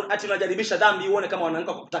wanataka, ati unajaribisha dhambi uone kama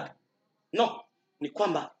wanaanguka kwa kutaka. No, ni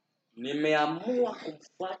kwamba nimeamua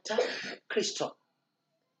kumfuata Kristo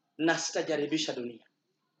na sitajaribisha dunia.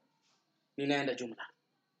 Ninaenda jumla.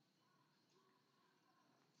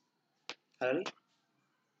 Haleluya.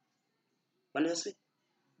 Yesu.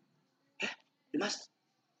 You must.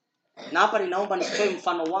 Na hapa ninaomba nitoe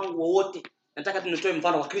mfano wangu wowote. Nataka tunitoe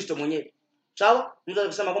mfano wa Kristo mwenyewe. Sawa? Mtu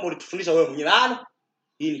anasema kwamba ulitufundisha wewe mwenyewe.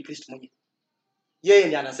 Hii ni Kristo mwenyewe. Yeye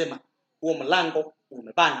ndiye anasema huo mlango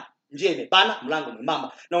umebana, njia imebana, mlango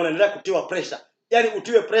mwembamba, na unaendelea kutiwa pressure. Yaani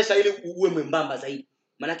utiwe pressure ili uwe mwembamba zaidi.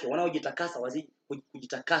 Maana yake wanaojitakasa wazidi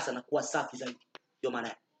kujitakasa na kuwa safi zaidi. Ndio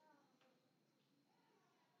maana.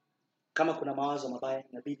 Kama kuna mawazo mabaya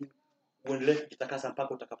inabidi uendelee kujitakasa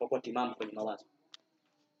mpaka utakapokuwa timamu kwenye mawazo.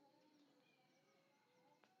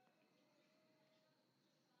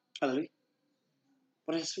 Haleluya.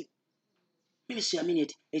 Yesu. Mimi siamini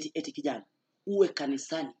eti kijana uwe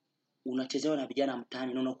kanisani unachezewa na vijana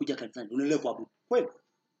mtaani na unakuja kanisani unaendelea kuabudu. Kweli?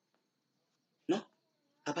 No?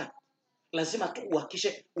 Hapana. Lazima tu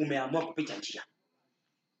uhakishe umeamua kupita njia.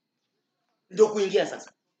 Ndio kuingia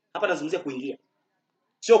sasa. Hapa nazungumzia kuingia.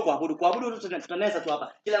 Sio kuabudu. Kuabudu tutanaweza tu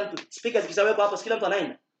hapa. Kila mtu speakers zikishawekwa hapo, kila mtu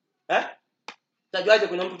anaimba. Utajuaje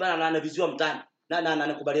kuna mtu bana anaviziwa mtaani na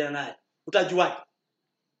anakubaliana naye? Utajuaje?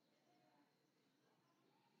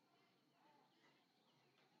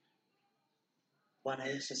 Bwana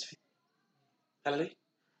Yesu asifiwe. Haleluya.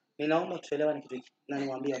 Ninaomba tuelewane kitu hiki na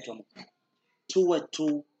niwaambie watu wa Mungu. Tuwe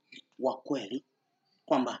tu wa kweli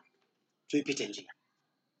kwamba tuipite njia.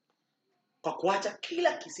 Kwa kuacha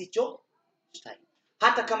kila kisicho stahili.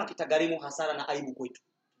 Hata kama kitagharimu hasara na aibu kwetu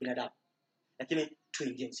binadamu. Lakini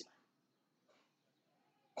tuingie uzima.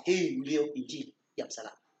 Hii ndio injili ya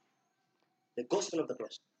msalaba. The gospel of the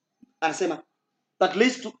cross. Anasema that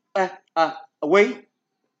leads to a way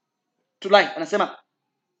to life. Anasema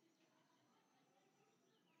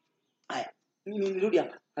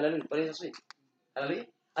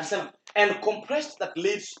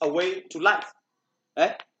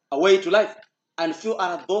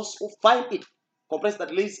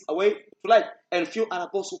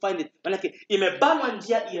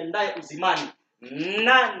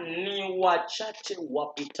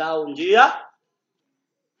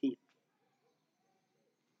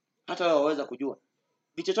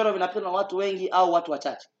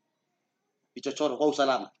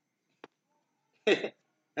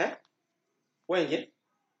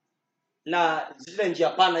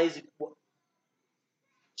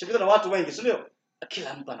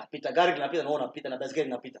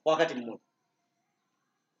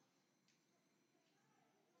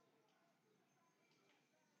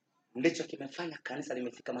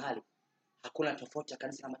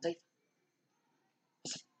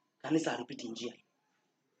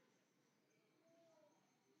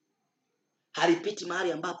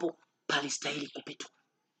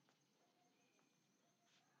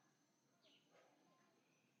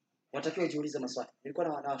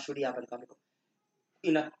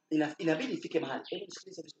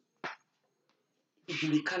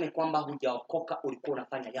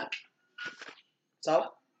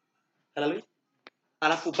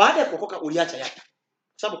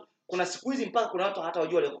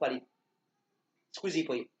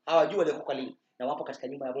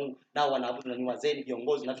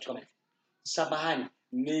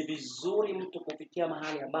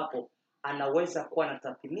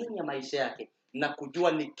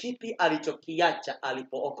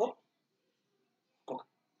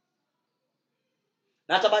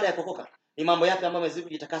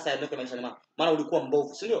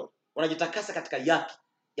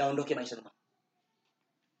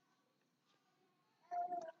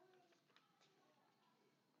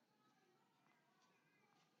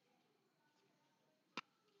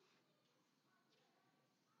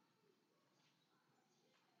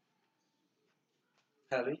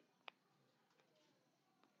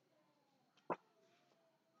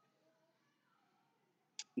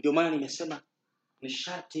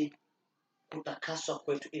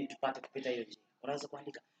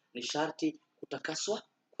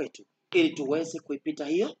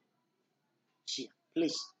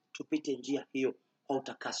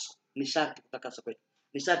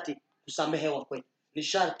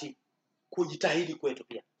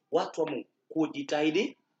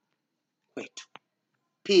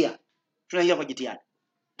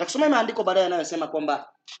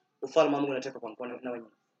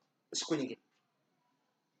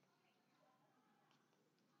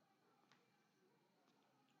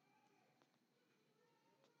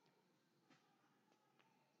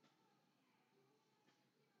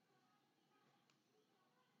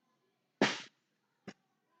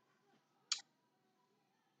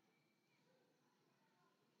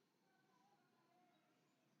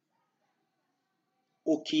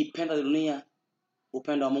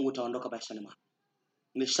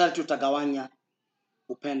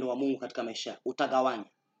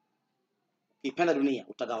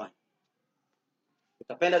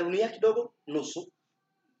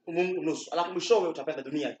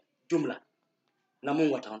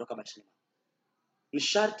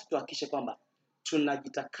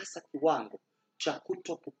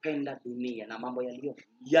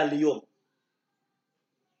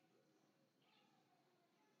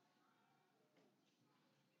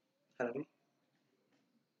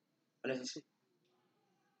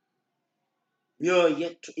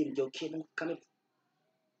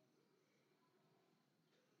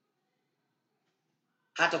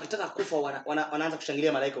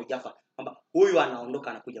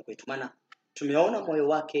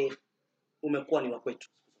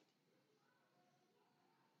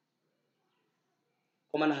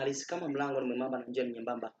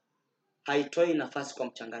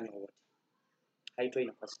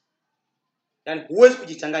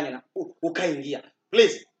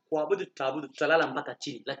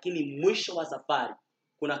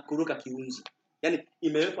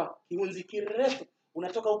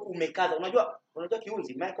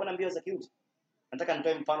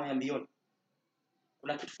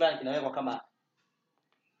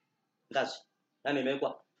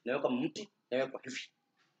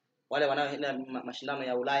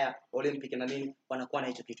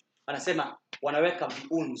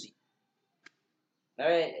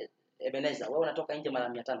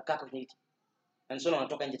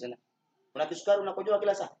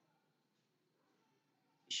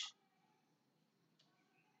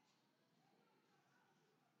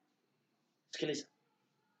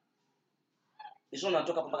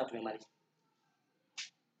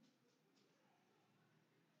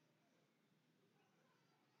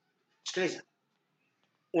Sikiliza.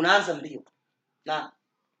 Unaanza mbio. Na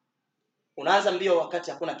unaanza mbio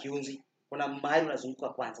wakati hakuna kiunzi. Kuna mahali unazunguka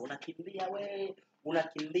kwanza. Unakimbia wewe,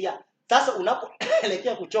 unakimbia. Sasa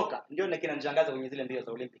unapoelekea kuchoka, ndio kinanishangaza kwenye zile mbio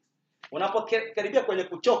za Olympics. Unapokaribia kwenye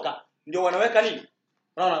kuchoka, ndio wanaweka nini?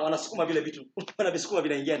 Unaona wanasukuma vile vitu. Wanavisukuma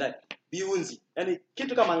vinaingia ndani. Viunzi. Yaani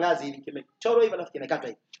kitu kama ngazi hivi kimechorwa hivi alafu kimekatwa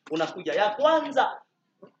hivi. Unakuja ya kwanza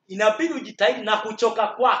inabidi ujitahidi na kuchoka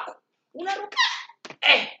kwako. Unaruka.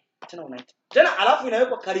 Tena unaita. Tena alafu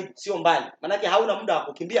inawekwa karibu sio mbali. Maana hauna muda wa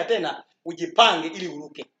kukimbia tena ujipange ili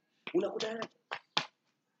uruke. Unakuta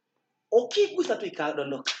ukigusa tu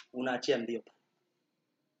ikadondoka, unaachia mbio.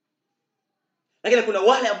 Lakini kuna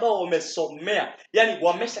wale ambao wamesomea, yani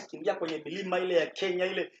wameshakimbia kwenye milima ile ya Kenya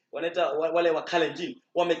ile, wanaita wale wa Kalenjin,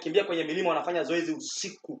 wamekimbia kwenye milima wanafanya zoezi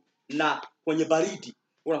usiku na kwenye baridi.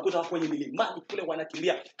 Unakuta wako kwenye milimani kule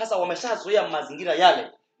wanakimbia. Sasa wameshazoea mazingira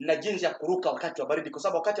yale na jinsi ya kuruka wakati wa baridi, kwa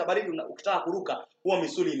sababu wakati wa baridi ukitaka kuruka huwa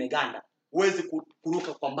misuli imeganda. Huwezi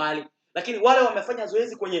kuruka kwa mbali. Lakini wale wamefanya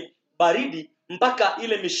zoezi kwenye baridi mpaka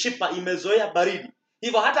ile mishipa imezoea baridi.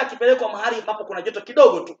 Hivyo hata akipelekwa mahali ambapo kuna joto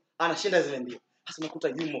kidogo tu anashinda zile mbio. Sasa unakuta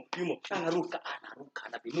yumo anaruka,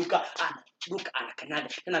 anabinuka, anaruka, anakanyaga.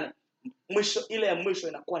 Tena mwisho ile ya mwisho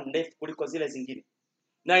inakuwa ndefu kuliko zile zingine.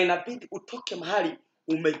 Na inabidi utoke mahali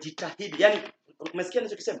umejitahidi. Yaani umesikia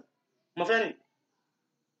ninachokisema? Umefanya nini?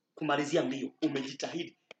 Kumalizia mbio,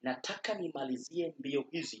 umejitahidi. Nataka nimalizie mbio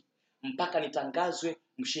hizi mpaka nitangazwe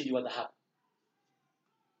mshindi wa dhahabu.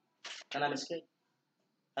 Kana amesikia?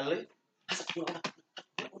 Haleluya. Sasa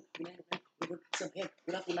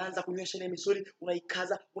unaanza kunywesha ile misuli,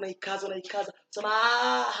 unaikaza. Sema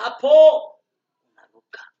hapo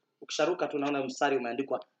unaruka. Ukisharuka tu unaona mstari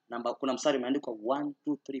umeandikwa namba, kuna mstari umeandikwa 1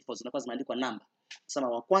 2 3 4 zinakuwa zimeandikwa namba. Sema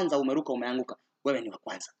wa kwanza umeruka umeanguka, wewe ni wa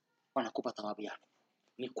kwanza. Wanakupa thawabu yako.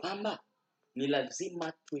 Ni kwamba ni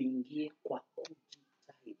lazima tuingie kwa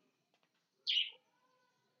kujitahidi.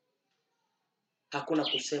 Hakuna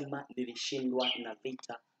kusema nilishindwa na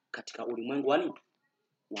vita katika ulimwengu wa roho.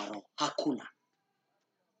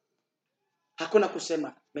 Hakuna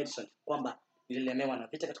kusema Madison kwamba nililemewa na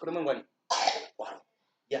vita katika ulimwengu wa roho.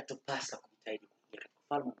 Yatupasa kujitahidi kuingia katika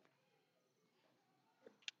ufalme.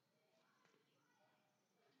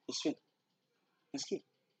 Nasikia?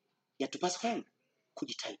 Yatupasa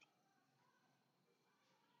kujitahidi.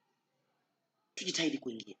 Tujitahidi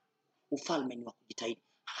kuingia. Ufalme ni wa kujitahidi.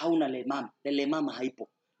 Hauna lelemama haipo.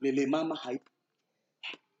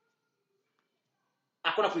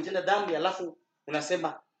 Hakuna kuitenda dhambi alafu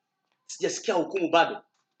unasema sijasikia hukumu bado.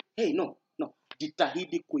 Hey, no.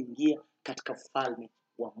 Jitahidi kuingia katika ufalme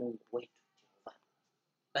wa Mungu wetu.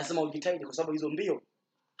 Lazima ujitahidi kwa sababu hizo mbio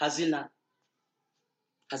hazina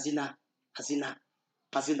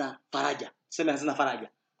faraja. Sema hazina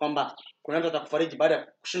faraja. Kwamba kuna mtu atakufariji baada ya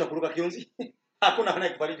kushinda kuruka kiunzi. Hakuna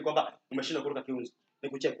anayekufariji kwamba umeshinda kuruka kiunzi. Ni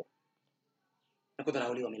kuchekwa. Na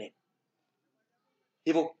kudharauliwa milele.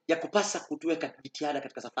 Hivyo yakupasa kutuweka jitihada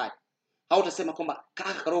katika safari. Hautasema kwamba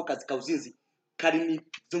karoka zikauzinzi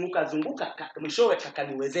zunguka mwishowe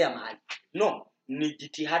kakaniwezea mahali. No, ni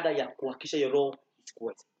jitihada ya kuhakisha hiyo roho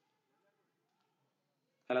isikuweze.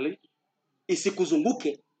 Haleluya.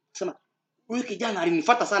 Isikuzunguke sema huyu kijana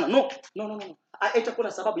alinifuata sana. No. Haitakuwa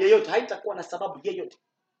na sababu yoyote.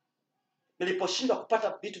 Niliposhindwa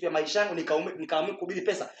kupata vitu vya maisha yangu nikaamua kuhubiri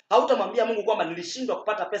pesa. Hautamwambia Mungu kwamba nilishindwa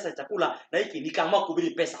kupata pesa ya chakula na hiki nikaamua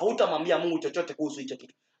kuhubiri pesa. Hautamwambia Mungu chochote kuhusu hicho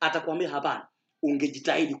kitu. Atakwambia hapana,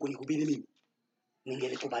 ungejitahidi kunihubiri mimi,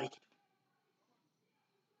 ningelikubariki.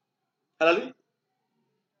 Haleluya.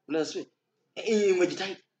 Unasikia?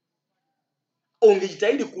 Umejitahidi.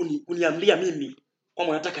 Ungejitahidi kuniambia mimi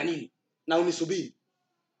kwamba unataka nini na unisubiri.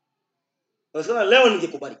 Unasema leo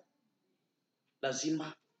ningekubariki.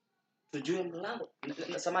 Lazima tujue mlango.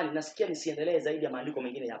 Nasamani nasikia nisiendelee zaidi ya maandiko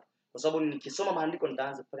mengine hapo. Kwa sababu nikisoma maandiko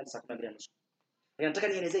nitaanza mpaka saa 12:30. Nataka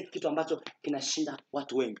nielezee kitu ambacho kinashinda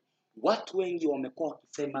watu wengi. Watu wengi wamekuwa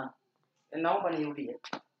wakisema, naomba nirudie.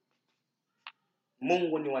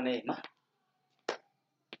 Mungu ni wa neema.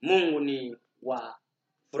 Mungu ni wa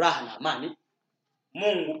furaha na amani.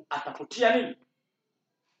 Mungu atakutia nini?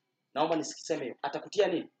 Naomba nisikiseme hiyo. Atakutia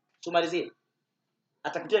nini? Tumalizie.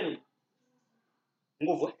 Atakutia nini?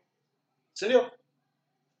 Nguvu. Si ndio?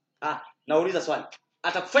 Nauliza swali.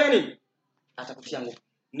 Atakufanya nini? Atakutia nguvu.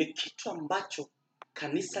 Ni kitu ambacho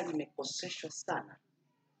kanisa limekoseshwa sana.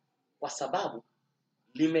 Kwa sababu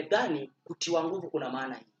limedhani kutiwa nguvu kuna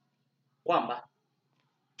maana hii. Kwamba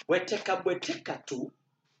bweteka tu,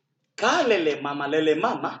 kalele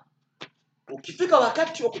mama, ukifika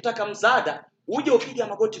wakati wa kutaka msaada, uje upige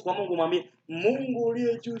magoti kwa Mungu mwambie, Mungu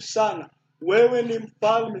uliye juu sana, wewe ni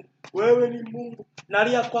mfalme, wewe ni Mungu,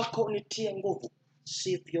 nalia kwako nitie nguvu.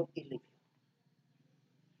 Sivyo ilivyo.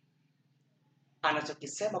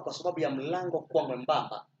 Anachokisema kwa sababu ya mlango kuwa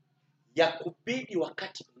mwembamba, ya kubidi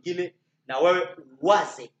wakati mwingine na wewe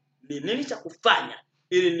uwaze ni nini cha kufanya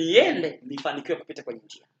ili niende nifanikiwe kupita kwenye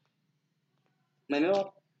njia.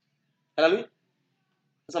 Umeelewa? Haleluya.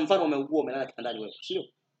 Sasa mfano umeugua, umelala kitandani wewe, sio?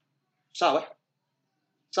 Sawa?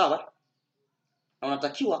 Sawa? Na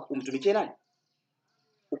unatakiwa umtumikie nani?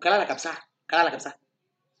 Ukalala kabisa, kalala kabisa.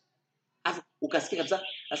 Afu ukasikia kabisa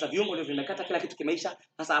sasa viungo ndio vimekata, kila kitu kimeisha,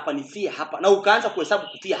 sasa hapa nifie hapa, na ukaanza kuhesabu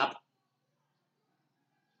kufia hapa.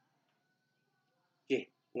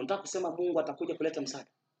 Je, unataka kusema Mungu atakuja kuleta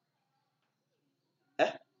msaada?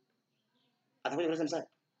 Atakuja kuleta msaada?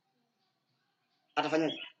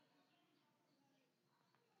 Atafanyaje?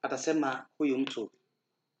 Atasema huyu mtu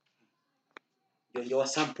ndio wa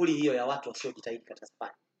sampuli hiyo ya watu wasiojitahidi katika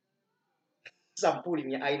safari. Sampuli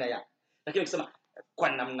ni aina ya. Lakini ukisema kwa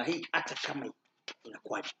namna hii hata kama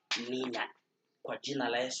inakuwa nina kwa jina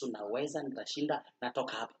la Yesu naweza, nitashinda,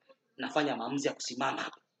 natoka hapa, nafanya maamuzi ya kusimama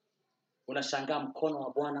hapa. Unashangaa mkono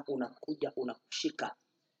wa Bwana unakuja, unakushika,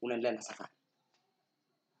 unaendelea na safari.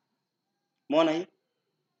 Umeona hii?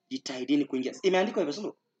 Jitahidini kuingia. Imeandikwa hivyo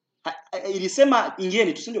sio? Ilisema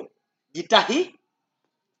ingieni tu, sio? Jitahidini.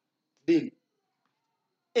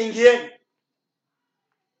 Ingieni.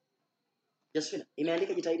 Jasfina,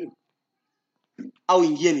 imeandika jitahidini au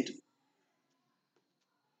ingieni tu?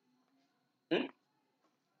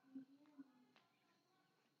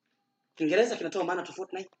 Kiingereza kinatoa maana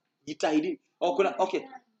tofauti na hii. Jitahidini. Kuna okay.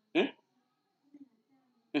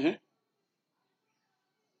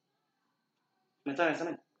 Nataka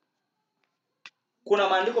niseme. Kuna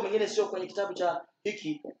maandiko mengine sio kwenye kitabu cha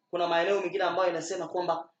hiki, kuna maeneo mengine ambayo inasema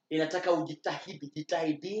kwamba inataka ujitahidi,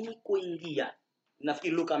 jitahidini kuingia.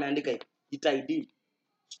 Nafikiri Luka ameandika hivi, jitahidini.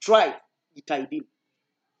 Strive, jitahidini.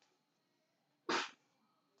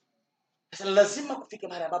 Sasa lazima kufika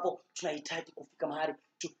mahali ambapo tunahitaji kufika mahali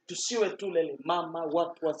tusiwe tu lele mama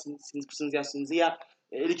watu wasinzia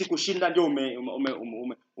likikushinda ndio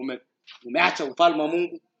umeacha ufalme wa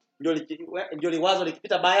Mungu, ndio liwazo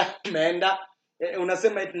likipita baya umeenda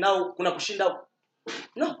unasema nao kuna kushinda.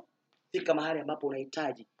 No, fika mahali ambapo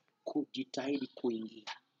unahitaji kujitahidi kuingia.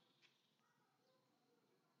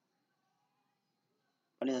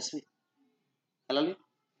 Bwana Yesu. Haleluya.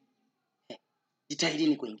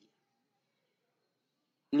 Jitahidini kuingia.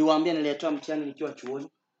 Niliwaambia nilitoa mtihani nikiwa chuoni.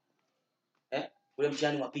 Ule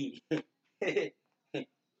mtihani wa pili.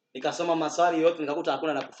 Nikasoma maswali yote nikakuta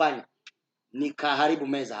hakuna la kufanya. Nikaharibu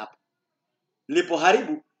meza hapo.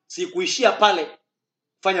 Nilipoharibu sikuishia pale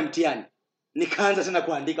kufanya mtihani. Nikaanza tena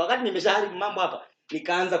kuandika. Wakati nimeshaharibu mambo hapa,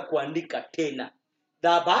 nikaanza kuandika tena.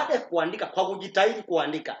 Na baada ya kuandika kwa kujitahidi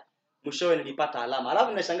kuandika, mwishowe nilipata alama. Alafu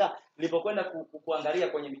nimeshangaa nilipokwenda kuangalia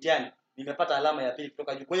kwenye mtihani, nimepata alama ya pili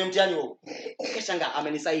kutoka juu kwenye mtihani huo. Nikashangaa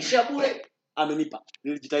amenisaishia bure, amenipa.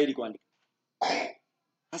 Nilijitahidi kuandika.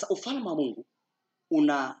 Sasa ufalme wa Mungu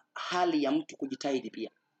una hali ya mtu kujitahidi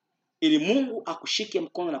pia. Ili Mungu akushike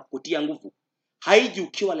mkono na kukutia nguvu. Haiji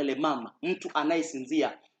ukiwa lele mama, mtu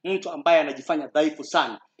anayesinzia, mtu ambaye anajifanya dhaifu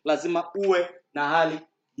sana. Lazima uwe na hali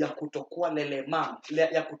ya kutokuwa lele mama,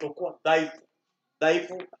 ya kutokuwa dhaifu.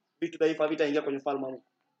 Dhaifu, vitu dhaifu havitaingia kwenye ufalme wa Mungu.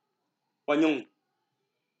 Wanyonge.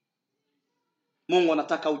 Mungu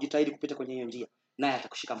anataka ujitahidi kupita kwenye hiyo njia, naye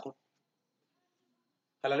atakushika mkono.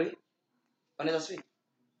 Haleluya. Bwana Yesu asifiwe.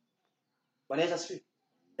 Bwana Yesu asifiwe.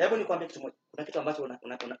 Hebu nikwambie kitu moja. Kuna kitu ambacho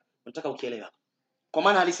unataka ukielewa. Kwa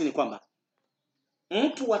maana halisi ni kwamba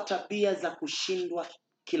mtu wa tabia za kushindwa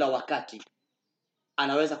kila wakati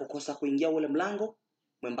anaweza kukosa kuingia ule mlango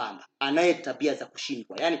mwembamba. Anaye tabia za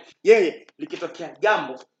kushindwa. Yaani yeye likitokea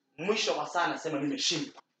jambo mwisho wa saa anasema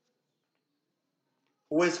nimeshindwa.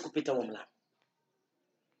 Huwezi kupita huo mlango.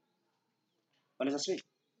 Bwana Yesu asifiwe.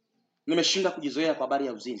 Nimeshindwa kujizoea kwa habari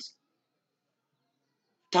ya uzinzi.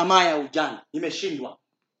 Tamaa ya ujana, nimeshindwa.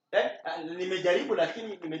 Nimejaribu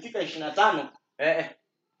lakini nimefika 25.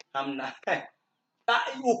 Hamna.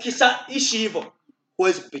 Ukisaishi hivyo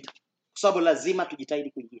huwezi kupita. Kwa sababu lazima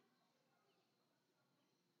tujitahidi kuingia.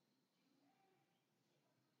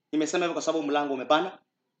 Nimesema hivyo kwa sababu mlango umebana,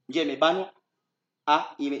 njia imebanwa,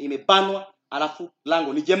 imebanwa, alafu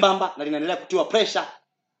lango ni jembamba na linaendelea kutiwa pressure.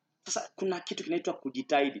 Sasa kuna kitu kinaitwa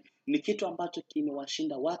kujitahidi. Ni kitu ambacho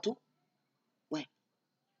kimewashinda watu wengi.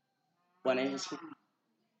 Bwana Yesu.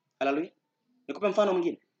 Haleluya. Nikupe mfano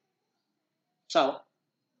mwingine. Sawa?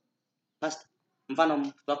 Pastor,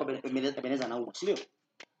 mfano wako Ebeneza na Uma, sio?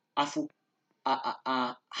 Afu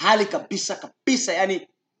hali kabisa yani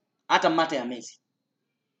hata mate ya mezi.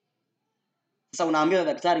 Sasa unaambia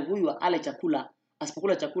daktari huyu ale chakula,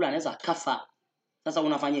 asipokula chakula anaweza akafa. Sasa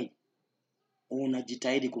unafanyaje?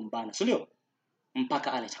 Unajitahidi kumbana, si ndio?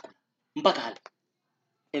 Mpaka ale chakula. Mpaka ale.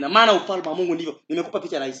 Ina maana ufalme wa Mungu ndivyo. Nimekupa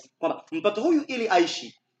picha rahisi kwamba mtoto huyu ili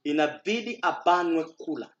aishi inabidi abanwe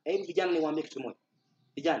kula. Hebu vijana niwaambie kitu moja.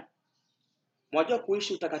 Vijana, mwajua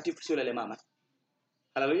kuishi utakatifu sio lele mama.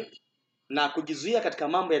 Haleluya. Na kujizuia katika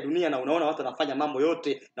mambo ya dunia, na unaona watu wanafanya mambo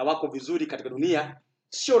yote na wako vizuri katika dunia,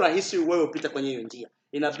 sio rahisi wewe upite kwenye hiyo njia.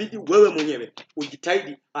 Inabidi wewe mwenyewe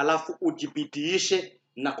ujitahidi, alafu ujibidiishe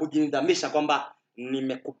na kujinidhamisha kwamba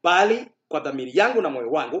nimekubali kwa dhamiri yangu na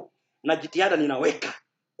moyo wangu, na jitihada ninaweka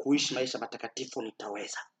kuishi maisha matakatifu,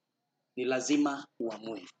 nitaweza. Ni lazima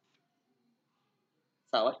uamue.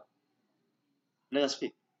 Sawa? Let's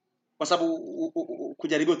speak. Kwa sababu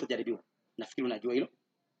kujaribiwa utajaribiwa. Nafikiri unajua hilo.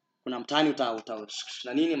 Kuna mtani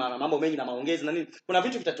na nini, mambo mengi na maongezi na nini. Kuna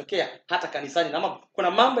vitu vitatokea hata kanisani na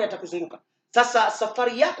kuna mambo yatakuzunguka. Sasa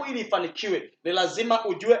safari yako ili ifanikiwe ni lazima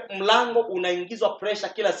ujue mlango unaingizwa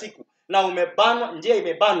pressure kila siku na umebanwa, njia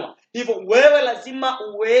imebanwa. Hivyo wewe lazima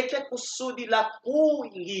uweke kusudi la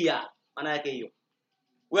kuingia. Maana yake hiyo.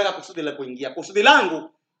 Weka kusudi la kuingia. Kusudi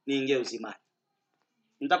langu niingie uzimani.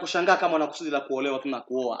 Nitakushangaa kama una kusudi la kuolewa tu na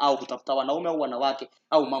kuoa au kutafuta wanaume au wanawake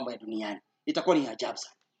au mambo ya duniani. Itakuwa ni ajabu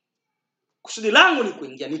sana. Kusudi langu ni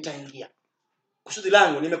kuingia, nitaingia. Kusudi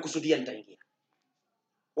langu nimekusudia nitaingia.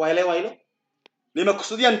 Waelewa hilo?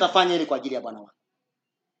 Nimekusudia nitafanya hili kwa ajili ya Bwana wangu.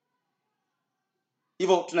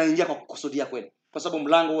 Hivyo tunaingia kwa kukusudia kweli. Kwa sababu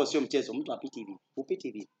mlango huo sio mchezo. Mtu apiti hivi,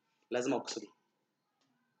 upiti hivi. Lazima ukusudie.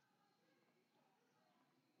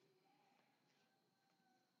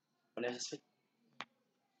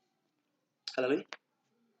 Haleluya.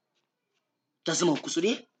 Lazima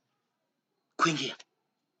ukusudie kuingia.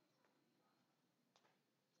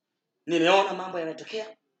 Nimeona mambo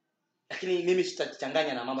yanatokea, lakini mimi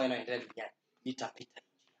sitajichanganya na mambo yanayoendelea duniani. Nitapita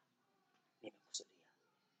njia. Nimekusudia.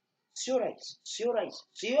 Sio rahisi.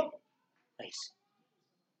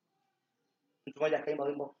 Mtu mmoja akaimba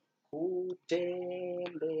wimbo,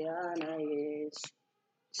 kutembea na Yesu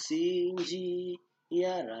si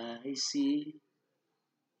njia rahisi.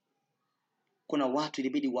 Kuna watu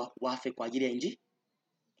ilibidi wafe kwa ajili ya injili.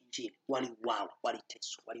 Waliuawa,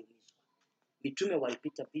 waliteswa, waliumizwa. Mitume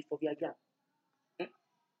walipita vifo vya ajabu.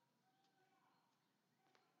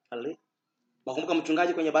 Haleluya. Wakumbuka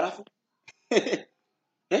mchungaji kwenye barafu?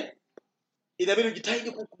 Inabidi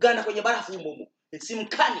ujitahidi kuganda kwenye barafu humo.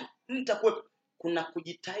 Simkani nitakuwepo. Kuna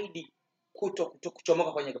kujitahidi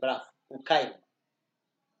kuchomoka kwenye barafu. Ukae.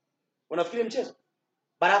 Unafikiri mchezo?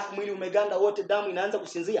 Barafu mwili umeganda wote, damu inaanza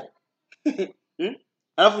kusinzia.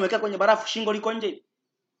 Alafu umekaa kwenye barafu, shingo liko nje.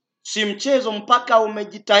 Si mchezo mpaka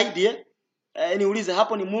umejitahidi niulize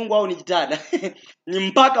hapo ni Mungu au ni jitihada? Ni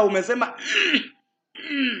mpaka umesema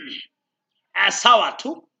sawa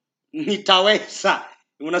tu nitaweza.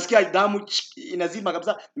 Unasikia damu inazima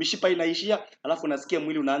kabisa, mishipa inaishia, alafu unasikia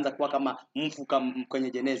mwili unaanza kuwa kama mfu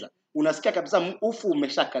kwenye jeneza. Unasikia kabisa ufu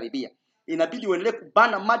umeshakaribia. Inabidi uendelee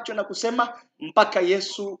kubana macho na kusema mpaka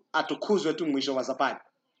Yesu atukuzwe tu mwisho wa safari.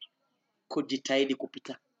 Kujitahidi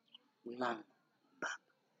kupita mlango.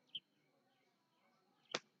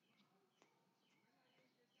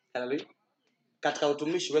 Haleluya. Katika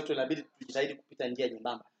utumishi wetu inabidi tujitahidi kupita njia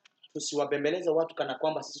nyembamba. Tusiwabembeleze watu kana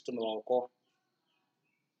kwamba sisi tumewaokoa.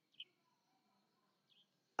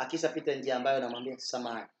 Akishapita njia ambayo namwambia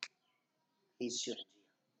samahani, hii sio njia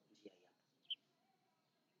hapa.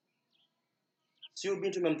 Sio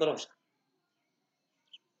binti umemtorosha.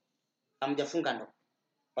 Hamjafunga ndo.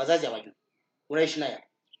 Wazazi hawajui. Unaishi naye.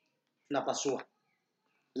 Tunapasua.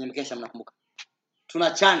 Kwenye mkesha mnakumbuka.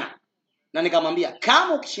 Tunachana. Na nikamwambia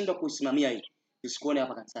kama ukishindwa kuisimamia hii, usikuone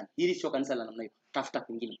hapa kanisani. Hili sio kanisa la namna hiyo. Tafuta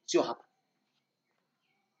kwingine, sio hapa.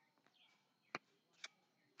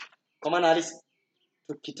 Kwa maana halisi,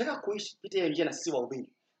 tukitaka kuishi pita hiyo njia na sisi wahubiri,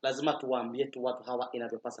 lazima tuwaambie tu watu hawa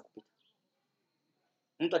inavyopasa kupita.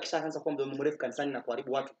 Mtu akishaanza kuwa mdomo mrefu kanisani na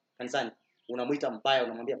kuharibu watu kanisani, unamuita mbaya,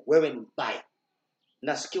 unamwambia wewe ni mbaya.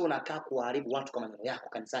 Na sikio unakaa kuharibu watu kwa maneno yako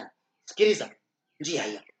kanisani. Sikiliza, njia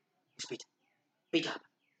hii hapa. Usipite. Pita hapa.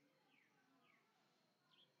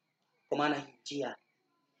 Kwa maana hii njia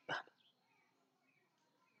baba.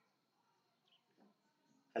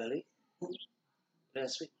 Haleluya.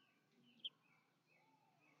 Let's read.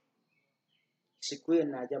 Siku hiyo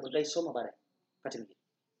na ajabu ndaisoma baadaye wakati mwingine.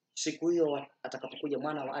 Siku hiyo atakapokuja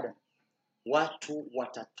mwana wa Adam, watu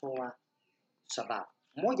watatoa sababu.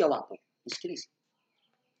 Mmoja wapo, nisikilize.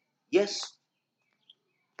 Yes.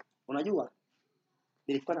 Unajua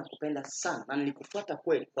nilikuwa nakupenda sana na nilikufuata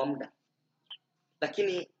kweli kwa muda.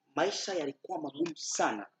 Lakini maisha yalikuwa magumu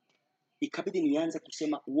sana. ikabidi nianze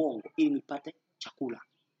kusema uongo ili nipate chakula.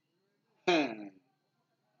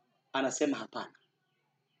 Anasema hapana,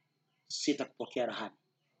 sitakupokea rahani.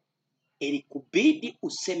 Ilikubidi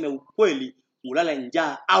useme ukweli, ulale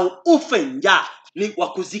njaa au ufe njaa, ni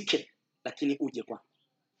wakuzike, lakini uje kwangu.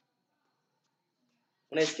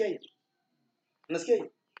 Unasikia hiyo? Unasikia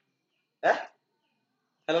hiyo?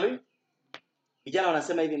 Haleluya. Vijana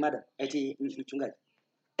wanasema hivi madam, eti mchungaji,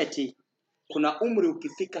 eti kuna umri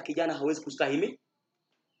ukifika kijana hawezi kustahimili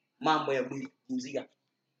mambo ya mziga.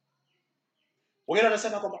 Wengine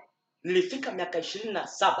wanasema kwamba nilifika miaka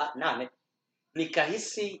 27, 8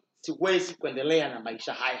 nikahisi siwezi kuendelea na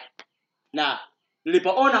maisha haya. Na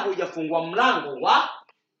nilipoona hujafungua mlango wa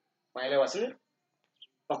maelewa sini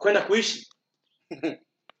wa kwenda kuishi.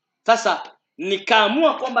 Sasa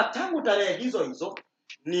nikaamua kwamba tangu tarehe hizo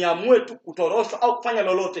niamue tu kutoroshwa au kufanya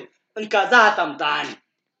lolote, nikazaa hata mtaani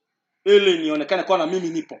ili nionekane kwa na mimi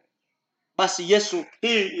nipo. Basi Yesu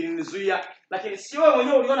hii ilinizuia, lakini si wewe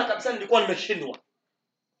mwenyewe uliona kabisa nilikuwa nimeshindwa.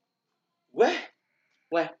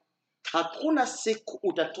 Hakuna siku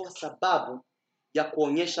utatoa sababu ya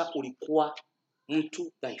kuonyesha ulikuwa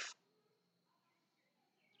mtu dhaifu.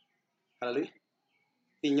 Haleluya.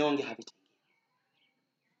 Vinyonge havitaingia.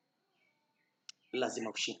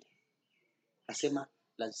 Lazima ushinde. Nasema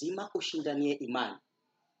lazima ushindanie imani,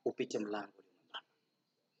 upite mlango uliomwembamba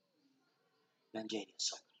na njia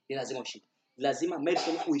iliyosonga. Ni lazima ushinde. Lazima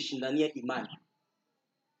Madison uishindanie imani.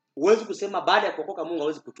 Huwezi kusema baada ya kuokoka Mungu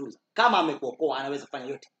hawezi kutunza. Kama amekuokoa anaweza kufanya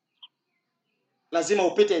yote. Lazima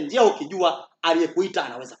upite njia ukijua aliyekuita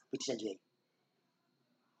anaweza kupitisha njia hiyo.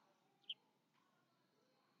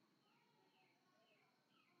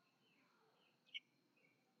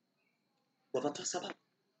 Wapata sababu.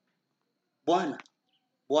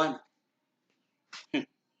 Bwana.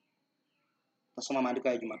 Nasoma maandiko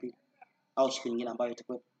ya Jumapili au siku nyingine ambayo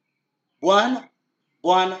itakuwa Bwana.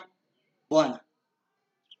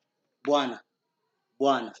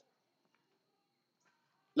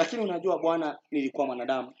 Lakini unajua Bwana, nilikuwa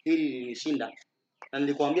mwanadamu, hili lilinishinda. Na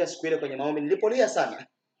nilikwambia siku ile kwenye maombi nilipolia sana.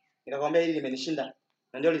 Nikakwambia hili limenishinda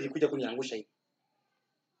na ndio lilikuja kuniangusha hivi.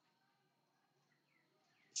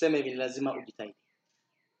 Sema hivi, lazima ujitahidi.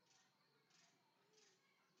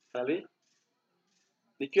 Sawa?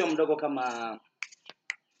 Nikiwa mdogo kama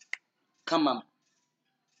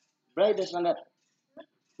Bride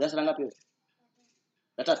Darasa ngapi wewe?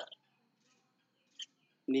 La 3.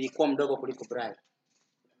 Nilikuwa mdogo kuliko Bride.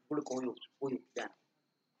 Kuliko huyu kijana.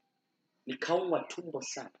 Nikaumwa tumbo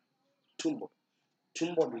sana.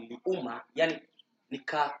 Tumbo liliuma, yani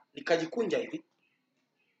nikajikunja hivi.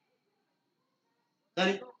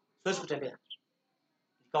 Yani siwezi kutembea.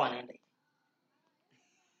 Nikawa naenda hivi.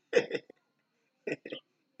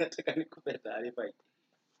 Nataka nikupe taarifa hii.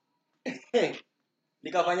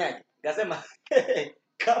 Nikafanyaje? Nikasema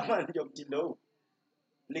kama ndio mtindo huu.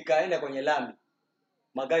 Nikaenda kwenye lami.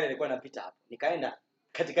 Magari yalikuwa yanapita hapo. Nikaenda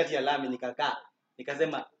katikati ya lami nikakaa.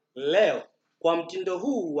 Nikasema leo kwa mtindo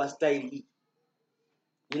huu wa staili hii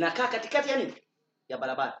ninakaa katikati ya nini? Ya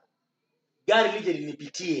barabara. Gari lije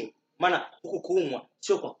linipitie. Maana huku kuumwa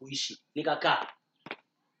sio kwa kuishi. Nikakaa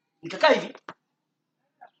hivi.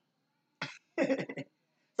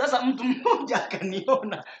 Sasa mtu mmoja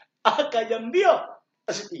akaniona, akaja mbio.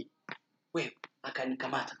 Wewe,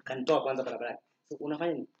 akanikamata, akanitoa kwanza barabarani. So,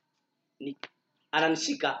 unafanya nini?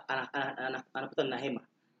 Ananishika, anakuta nina hema.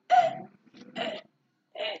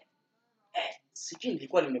 Sijui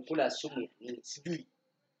nilikuwa nimekula sumu ya nini, sijui.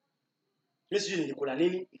 Mimi sijui nilikula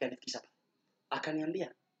nini, ikanifikisha hapa.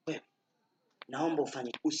 Akaniambia, wewe, naomba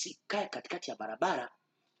ufanye, usikae katikati ya barabara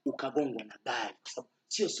ukagongwa na gari.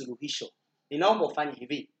 Sio suluhisho. Ninaomba ufanye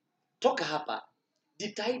hivi. Toka hapa,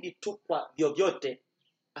 jitahidi tu kwa vyovyote.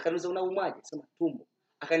 Akaniuliza unaumaje? Sema tumbo.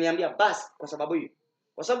 Akaniambia basi kwa sababu hiyo.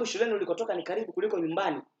 Kwa sababu shuleni ulikotoka ni karibu kuliko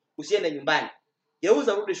nyumbani, usiende nyumbani.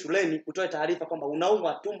 Geuza rudi shuleni utoe taarifa kwamba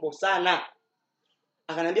unaumwa tumbo sana.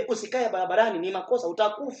 Akaniambia usikae barabarani, ni makosa,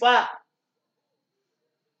 utakufa.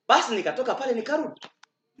 Basi nikatoka pale nikarudi.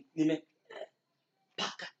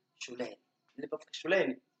 Nimepaka shuleni. Nilipofika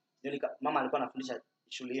shuleni, mama alikuwa anafundisha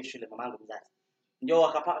shule mamangu mzazi. Ndio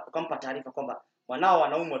akampa taarifa kwamba mwanao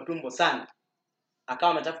anaumwa tumbo sana.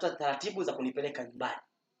 Akawa ametafuta taratibu za kunipeleka nyumbani.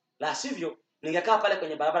 La sivyo ningekaa pale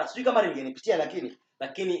kwenye barabara. Sijui kama ningenipitia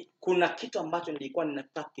lakini kuna kitu ambacho nilikuwa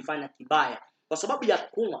ninataka kufanya kibaya. Kwa sababu ya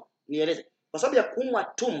kuumwa, nieleze. Kwa sababu ya kuumwa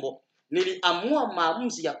tumbo, niliamua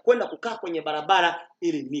maamuzi ya kwenda kukaa kwenye barabara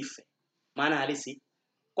ili nife. Maana halisi,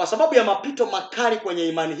 kwa sababu ya mapito makali kwenye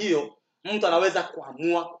imani hiyo, mtu anaweza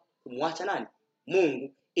kuamua kumwacha nani?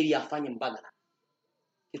 Mungu ili afanye mbadala.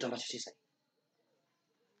 Kitu ambacho si sahihi.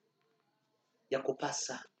 Ya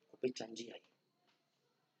kupasa kupita njia hii.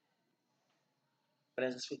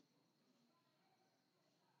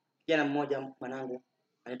 Kijana mmoja mwanangu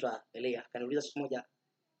anaitwa Elia akaniuliza siku moja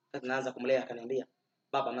wakati naanza kumlea, akaniambia,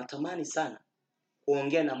 baba, natamani sana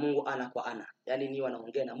kuongea na Mungu ana kwa ana. Yaani ni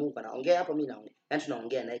wanaongea na Mungu, anaongea hapo mimi naongea. Yaani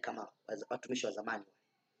tunaongea naye kama watumishi wa zamani.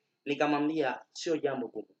 Nikamwambia sio jambo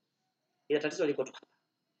gumu. Ila tatizo liko tu hapa.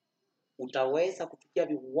 Utaweza kufikia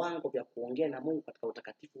viwango vya kuongea na Mungu katika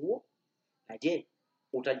utakatifu huo? Na je,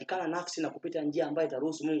 utajikana nafsi na kupita njia ambayo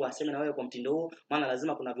itaruhusu Mungu aseme na wewe kwa mtindo huo? Maana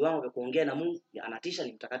lazima kuna viwango vya kuongea na Mungu. Anatisha,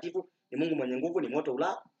 ni mtakatifu, ni Mungu mwenye nguvu, ni moto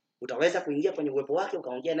ulao. Utaweza kuingia kwenye uwepo wake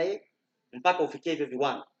ukaongea na yeye mpaka ufikie hivyo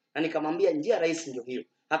viwango? Na nikamwambia njia rahisi ndio hiyo.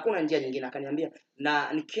 Hakuna njia nyingine. Akaniambia,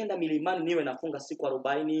 na nikienda milimani niwe nafunga siku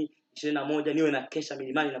 40, 21, niwe na kesha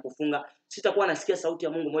milimani na kufunga, sitakuwa nasikia sauti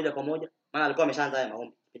ya Mungu moja kwa moja? Maana alikuwa ameshaanza haya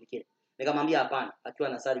maombi kipindi kile. Nikamwambia hapana, akiwa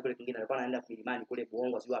nasali kule kingine alikuwa anaenda milimani kule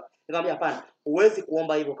Buongo sio wapi. Nikamwambia hapana, huwezi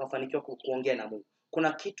kuomba hivyo ukafanikiwa kuongea na Mungu.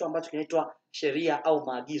 Kuna kitu ambacho kinaitwa sheria au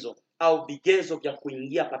maagizo au vigezo vya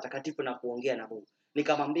kuingia patakatifu na kuongea na Mungu.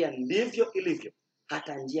 Nikamwambia ndivyo ilivyo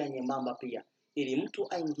hata njia nyembamba pia. Ili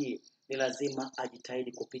mtu aingie ni lazima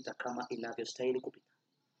ajitahidi kupita kama inavyostahili kupita.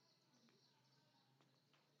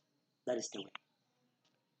 That is the way.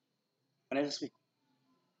 Unaweza speak.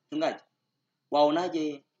 Mchungaji,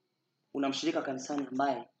 waonaje unamshirika kanisani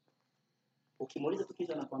ambaye ukimuuliza tu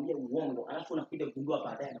kitu anakuambia uongo, alafu unakuja kugundua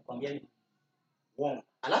baadaye anakuambia ni uongo.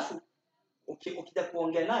 Alafu ukija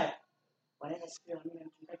kuongea naye wanaweza sikia mimi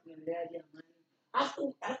mchungaji niendeleaje amani.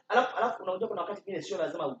 Alafu unajua kuna wakati mwingine sio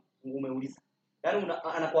lazima umeuliza. Yaani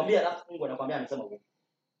anakuambia alafu Mungu anakuambia amesema uongo.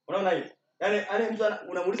 Unaona hiyo? Yaani mtu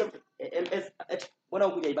unamuuliza mbona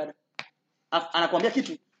ukuja ibada? Anakuambia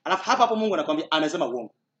kitu, alafu hapo Mungu anakuambia amesema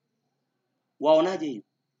uongo. Waonaje hiyo?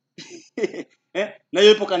 Na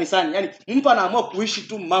hiyo ipo kanisani. Yaani mtu anaamua kuishi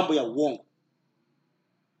tu mambo ya uongo.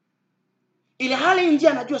 Ile hali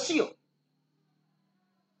njia anajua sio.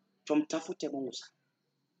 Tumtafute Mungu sana.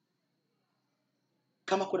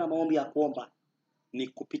 Kama kuna maombi ya kuomba ni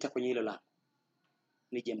kupita kwenye hilo lango.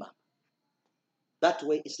 Ni jembamba. That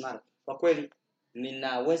way is not. Kwa kweli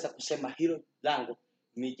ninaweza kusema hilo lango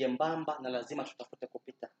ni jembamba na lazima tutafute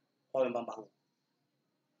kupita kwa wembamba huu.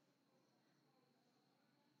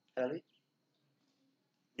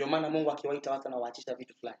 Ndio maana Mungu akiwaita watu na waachisha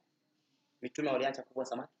vitu fulani. Mitume waliacha kuvua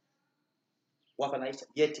samaki. Watu wanaisha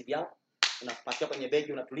jeti vyao, unapakia kwenye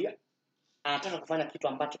begi unatulia. Anataka kufanya kitu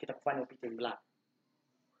ambacho kitakufanya upite mlango.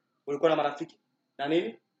 Ulikuwa na marafiki na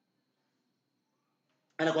nini?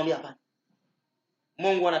 Anakuambia hapana.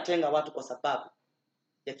 Mungu anatenga watu kwa sababu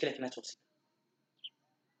ya kile kinachohusika.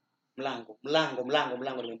 Mlango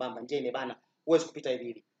ni mbamba, njia imebana, huwezi kupita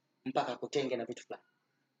hivi mpaka kutenge na vitu fulani.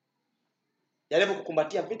 Jaribu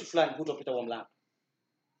kukumbatia vitu fulani hutopita huo mlango.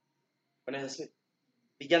 Unaweza sema,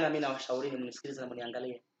 vijana mimi nawashaurini mnisikilize na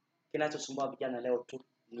mniangalie. Kinachosumbua vijana leo tu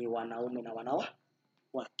ni wanaume na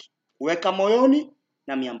wanawake. Weka moyoni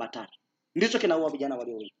na miambatano. Ndicho kinaua vijana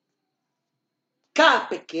walio wengi. Kaa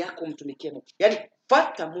peke yako mtumikie Mungu. Yaani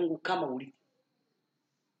fuata Mungu kama ulivyo.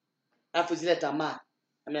 Alafu zile tamaa,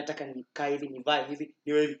 mimi nataka nikae hivi, nivae hivi,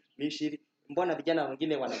 niwe hivi, niishi hivi. Mbona vijana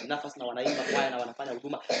wengine wana nafasi na wanaimba kwaya na wanafanya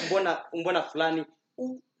huduma? Mbona fulani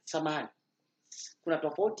samahani. Kuna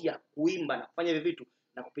tofauti ya kuimba na kufanya hivi vitu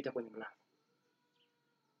na kupita kwenye mlango.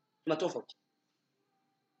 Kuna tofauti.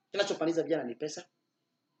 Kinachopaniza vijana ni pesa,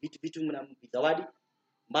 vitu mna zawadi,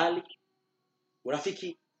 mali,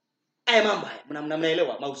 urafiki. Haya mambo haya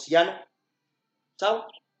mnaelewa, mahusiano.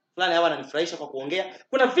 Sawa? Fulani hawa ananifurahisha kwa kuongea.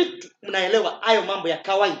 Kuna vitu mnaelewa hayo mambo ya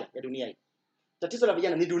kawaida ya dunia hii. Tatizo la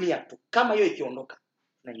vijana ni dunia tu. Kama hiyo ikiondoka,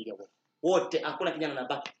 tunaingia wote. Hakuna kijana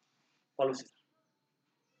anabaki kwa Lucifer.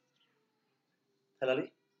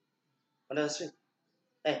 Halali? Wanasema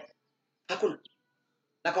hakuna.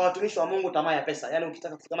 Na kwa watumishi wa Mungu tamaa ya pesa. Yaani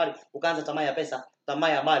ukitaka kufika mali, ukaanza tamaa ya pesa, tamaa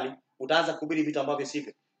ya mali, utaanza kuhubiri vitu ambavyo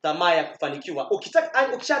sivyo. Tamaa ya kufanikiwa.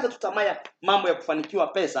 Ukishaanza tu tamaa ya mambo ya kufanikiwa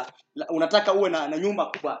pesa, unataka uwe na nyumba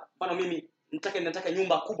kubwa. Mfano mimi nataka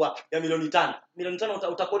nyumba kubwa ya milioni 5. Milioni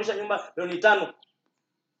 5 utakodisha nyumba milioni 5.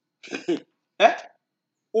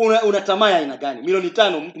 Una tamaa ya aina gani? Milioni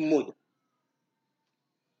 5 mtu mmoja.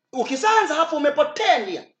 Ukianza hapo umepotea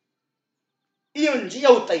njia. Hiyo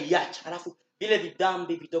njia utaiacha. Alafu vile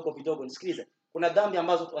vidhambi vidogo nisikilize. Kuna dhambi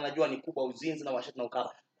ambazo tunajua ni kubwa, uzinzi na uasherati na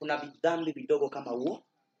ukahaba. Kuna vidhambi vidogo kama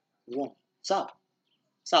uongo.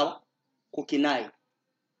 Sawa? Kukinai.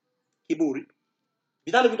 Kiburi.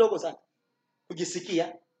 Vidhambi vidogo sana.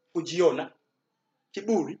 Kujisikia, kujiona,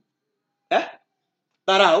 kiburi,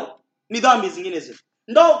 dharau, ni dhambi zingine hizo.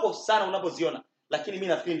 Ndogo sana unapoziona, lakini mimi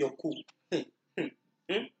nafikiri ndio kuu.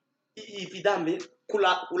 Hivi dhambi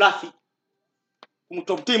ulafi,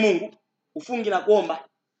 kumtomtii Mungu, ufungi na kuomba,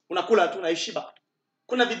 unakula tu unaishiba.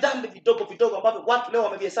 Kuna vidhambi vidogo vidogo ambavyo watu leo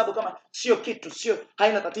wamevihesabu kama sio kitu, sio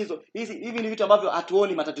haina tatizo. Hivi ni vitu ambavyo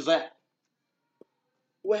hatuoni matatizo yake.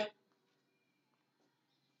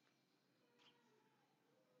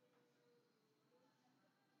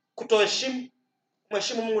 Kutoheshimu,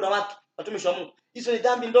 kumheshimu Mungu na watumishi wa Mungu. Hizo ni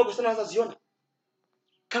dhambi ndogo sana unazoziona.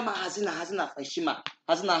 Kama hazina heshima,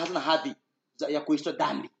 hazina hadhi ya kuitwa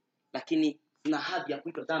dhambi, lakini zina hadhi ya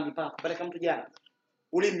kuitwa dhambi mpaka kupeleka mtu jana.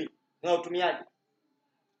 Ulimi na utumiaji,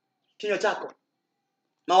 kinywa chako,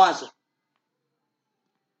 mawazo,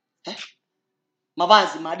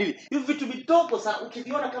 mavazi, maadili. Hivi vitu vidogo sana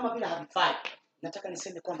ukiviona kama vile havifai. Nataka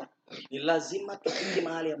niseme kwamba ni lazima tufike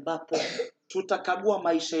mahali ambapo tutakagua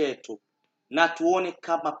maisha yetu na tuone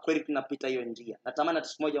kama kweli tunapita hiyo njia. Natamani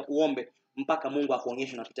siku moja uombe mpaka Mungu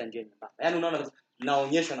akuonyeshe unapita njia nyembamba. Yaani unaona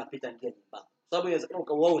naonyeshwa napita njia nyembamba. Sababu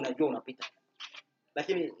inawezekana wewe unajua unapita.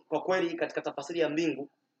 Lakini kwa kweli katika tafasiri ya mbingu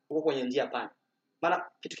uko kwenye njia pana. Maana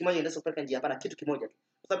kitu kimoja kinaweza kupeleka njia pana, kitu kimoja tu.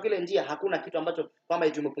 Kwa sababu ile njia hakuna kitu ambacho kwamba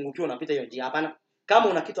eti umepungukiwa unapita hiyo njia. Hapana. Kama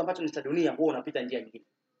una kitu ambacho ni cha dunia, wewe unapita njia nyingine.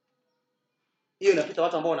 Hiyo inapita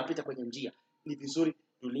watu ambao wanapita kwenye njia. Ni vizuri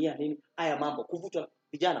dunia nini? Haya mambo kuvutwa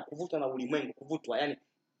vijana, kuvutwa na ulimwengu, yani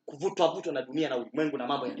kuvutwa na dunia na ulimwengu na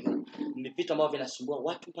mambo ya dunia. Ni vitu ambavyo vinasumbua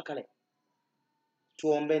watu mpaka leo.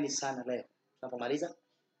 Tuombeni sana leo. Tunapomaliza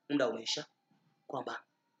muda umeisha kwamba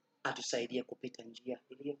atusaidie kupita njia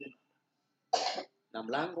iliyo na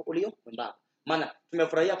mlango ulio mwembamba. Maana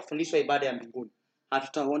tumefurahia kufundishwa ibada ya mbinguni.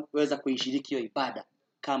 Hatutaweza kuishiriki hiyo ibada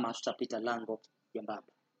kama hatutapita lango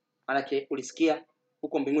jembamba. Maana ulisikia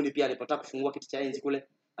huko mbinguni pia alipotaka kufungua kiti cha enzi kule,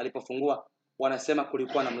 alipofungua wanasema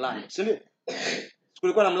kulikuwa na mlango. Si ndio?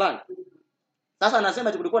 Kulikuwa na mlango. Sasa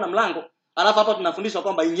anasema kulikuwa na mlango, alafu hapa tunafundishwa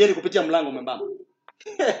kwamba ingieni kupitia mlango mwembamba.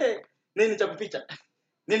 Nini cha kupita?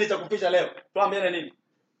 Nini cha kupita leo? Tuambiane nini?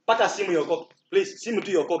 Paka simu iokoke. Please, simu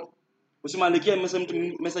tu iokoke. Usimaandikie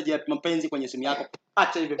message ya mapenzi kwenye simu yako.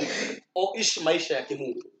 Acha hivyo vitu. Ishi maisha ya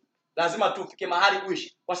kimungu. Lazima tu ufike mahali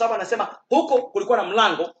uishi. Kwa sababu anasema huko kulikuwa na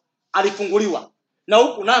mlango, alifunguliwa. Na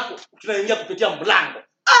huku nako tunaingia kupitia mlango.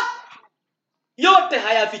 Yote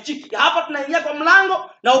hayafichiki. Hapa tunaingia kwa mlango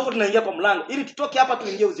na huko tunaingia kwa mlango. Ili tutoke hapa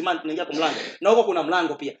tuingie uzimani, tunaingia kwa mlango. Na huko kuna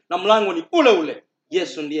mlango pia. Na mlango ni ule ule.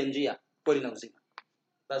 Yesu ndiye njia, kweli na uzima.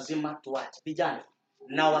 Lazima tuache. Vijana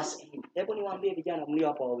na wasihi. Hebu niwaambie vijana mlio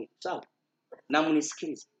hapa wawili. Sawa? Na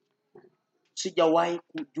mnisikilize. Sijawahi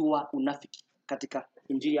kujua unafiki katika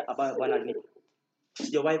injili ambayo Bwana alinipa.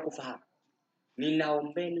 Sijawahi kufahamu.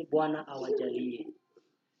 Ninaombeni Bwana awajalie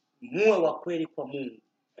muwe wa kweli kwa Mungu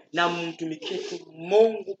na mtumikie tu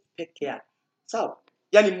Mungu peke yake. Sawa?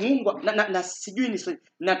 Yaani Mungu na sijui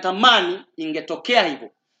natamani ingetokea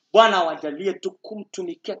hivyo. Bwana awajalie tu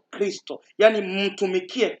kumtumikia Kristo. Yaani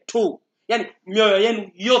mtumikie tu. Yaani mioyo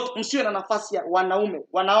yenu yote, msiwe na nafasi ya wanaume,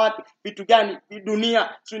 wanawake, vitu gani,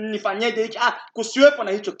 dunia, nifanyeje hiki, kusiwepo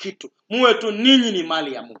na hicho kitu. Muwe tu ninyi ni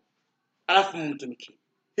mali ya Mungu. Alafu mtumikie.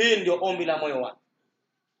 Hii ndio ombi la moyo wangu.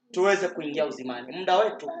 Tuweze kuingia uzimani. Muda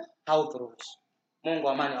wetu hauturuhusu. Mungu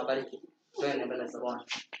amani awabariki. Twende mbele za Bwana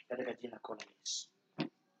katika jina la Yesu.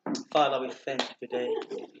 Father, we thank you today.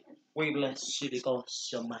 We bless you because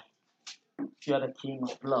you're mighty. You are the King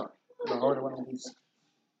of glory, the Holy One of Israel.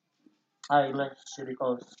 I bless you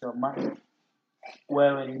because you're mighty.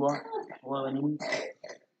 Wewe ni Bwana, wewe ni Mungu.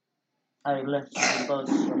 I bless you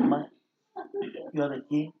because you're mighty. You are the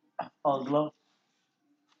King of glory.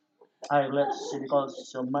 I bless you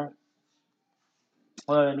because you're mighty.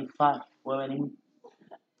 Wewe ni Father, wewe ni Mungu.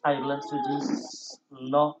 I bless you, Jesus.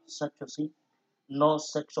 No sexual sin, no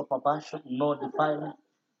sexual perversion, no defilement,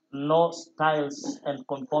 no styles and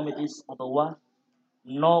conformities of the world,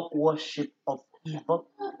 no worship of evil,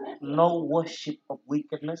 no worship of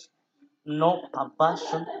wickedness, no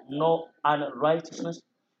perversion, no unrighteousness,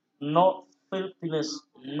 no filthiness,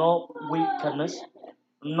 no wickedness,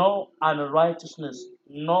 no unrighteousness,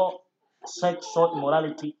 no sexual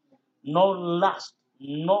immorality, no lust,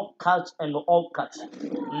 no cults and all cults,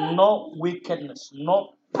 no wickedness,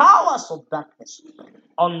 no powers of darkness,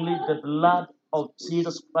 only the blood of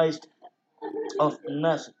Jesus Christ of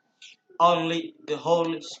Nazareth, only the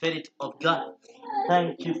Holy Spirit of God.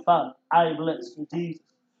 Thank you, Father. I bless you, Jesus.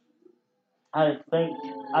 I thank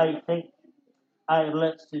you. I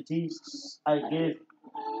bless you, Jesus.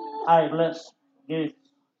 I bless, give,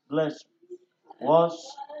 bless, wash,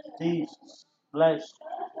 Jesus, bless,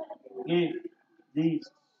 give,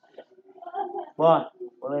 Jesus. One,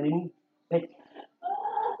 when you pick,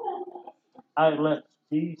 I bless,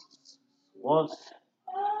 Jesus, wash,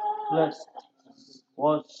 bless,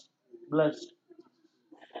 wash, bless,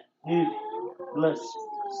 give, bless,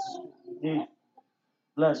 give,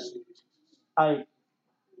 bless, I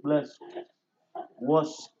bless,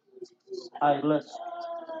 worship, I bless,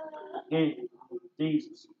 give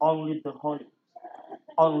Jesus, only the holy,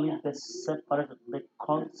 only the separated, the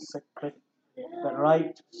consecrated, the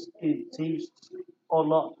righteous in Jesus, oh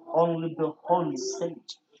Lord, only the holy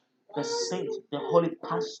saints, the saints, the holy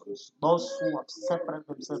pastors, those who have separated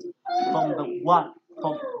themselves from the one,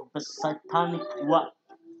 from the satanic one,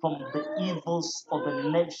 from the evils of the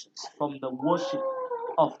nations, from the worship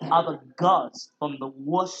of other gods, from the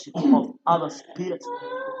worship of other spirits,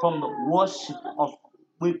 from the worship of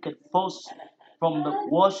wicked forces, from the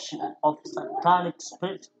worship of satanic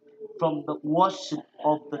spirits, from the worship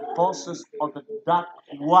of the forces of the dark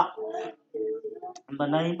one. In the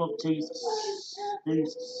name of Jesus,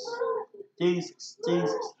 Jesus, Jesus,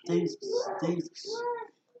 Jesus, Jesus, Jesus,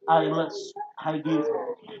 I bless, I give,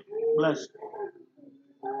 bless,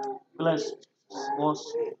 bless,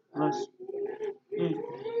 worship, bless, give,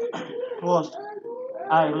 worship,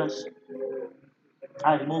 I bless,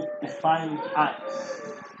 I remove defiling eyes.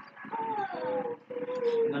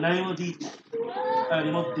 In the name of Jesus, I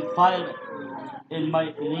remove defilement in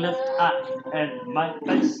my left eye and my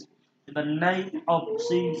face. In the name of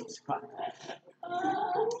Jesus Christ,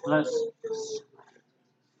 bless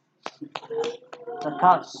the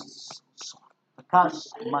curse,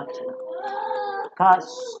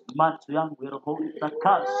 macho yangu ya roho,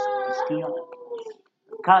 takasa masikio yangu,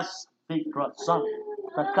 takasa fikra zangu,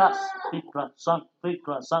 takasa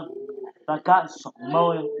fikra zangu, takasa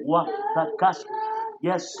moyo wangu, takasa,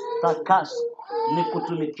 yes, takasa,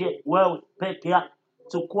 nikutumikie wewe peke yako.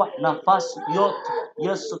 Chukua nafasi yote,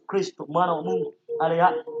 Yesu Kristo mwana wa Mungu aliye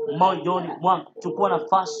moyoni mwangu. Chukua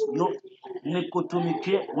nafasi yote,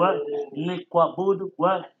 nikutumikie wewe, nikuabudu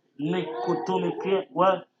wewe, nikutumikie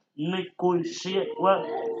wewe, nikuishie wewe,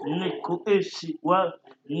 nikuishi wewe,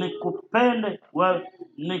 nikupende wewe,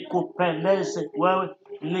 nikupendeze wewe,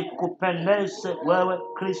 nikupendeze wewe,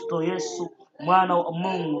 Kristo Yesu mwana wa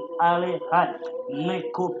Mungu aliye hai,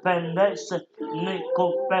 nikupendeze,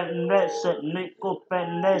 nikupendeze,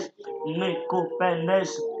 nikupendeze,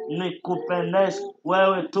 nikupendeze, nikupendeze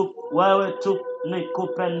wewe tu,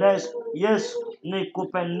 nikupendeze Yesu,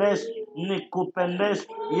 nikupendeze, nikupendeze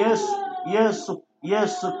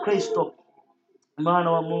Yesu Kristo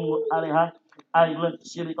mwana wa Mungu aliye hai. I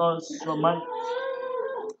bless you because you are mine.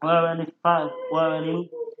 Wewe ni Baba, wewe ni Mungu.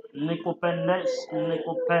 Nikupendeze,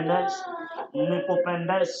 nikupendeze,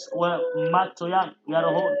 nikupendeze wewe, macho yangu ya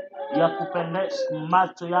rohoni yakupendeze,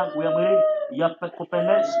 macho yangu ya mwilini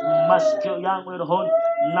yakupendeze, masikio yangu ya rohoni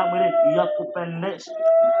na mwilini yakupendeze,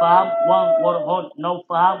 ufahamu wangu wa rohoni na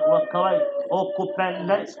ufahamu wa kawaida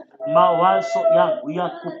ukupendeze, mawazo yangu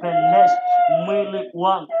yakupendeze, mwili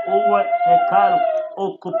wangu uwe hekalu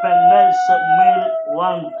ukupendeze, mwili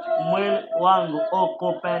wangu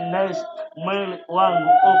ukupendeze, mwili wangu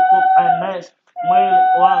ukupendeze,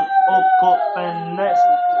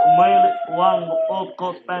 mwili wangu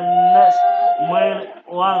ukupendeze, mwili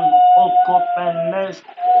wangu ukupendeze,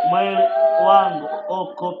 mwili wangu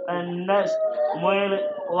ukupendeze, mwili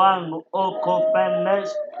wangu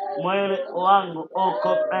ukupendeze, mwili wangu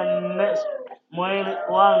ukupendeze, mwili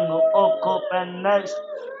wangu ukupendeze,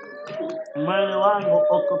 mwili wangu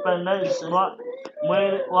ukupendeze,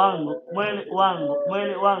 mwili wangu ukupendeze,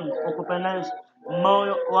 mwili wangu ukupendeze,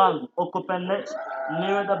 moyo wangu ukupendeze,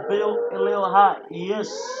 niwe dhabihu iliyo hai.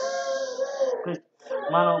 Yes Kristo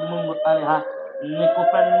mwana wa Mungu aliye hai,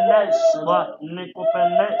 nikupendeze Bwana,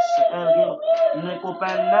 nikupendeze Elohim,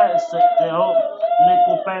 nikupendeze Jehova,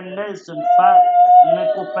 nikupendeze Mfalme,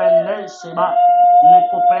 nikupendeze Baba,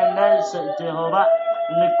 nikupendeze Jehova,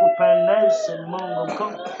 nikupendeze Mungu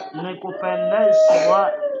mkuu, nikupendeze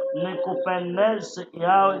Bwana, nikupendeze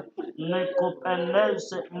Yahweh,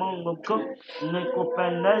 nikupendeze Mungu mkuu,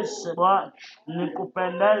 nikupendeze Bwana,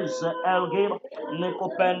 nikupendeze Elohim,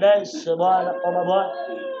 nikupendeze Bwana wa mabwana.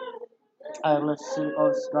 I bless you,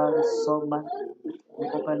 oh God, is so much.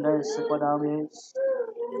 Nikupendeze kwa damu ya Yesu,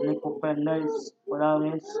 nikupendeze kwa damu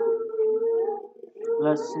ya Yesu.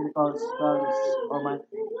 Bless you, oh God, is so much.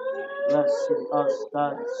 Bless you, oh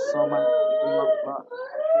God, is so much. King of God.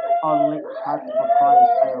 Only heart for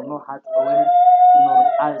Christ. I have no heart for women, nor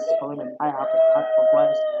eyes for women. I have a heart for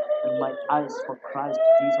Christ, and my eyes for Christ,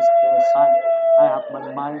 Jesus the Messiah. I have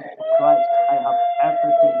my mind for Christ. I have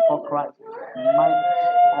everything for Christ. My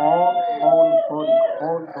whole body, my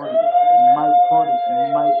body, my body,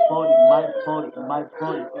 my body, my body,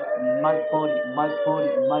 my body, my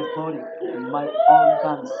body, my body, my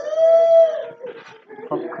organs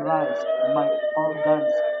for Christ, my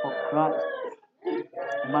organs for Christ,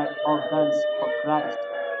 my organs for Christ,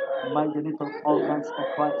 my genital organs for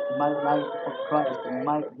Christ, my life for Christ,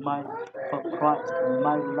 my mind for Christ,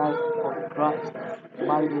 my life for Christ,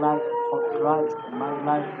 my life for Christ, my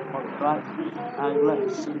life for Christ. I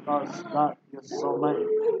bless us that you so much.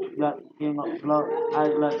 You are King of glory. I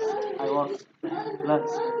bless, I was. Bless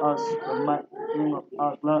us, the mighty King of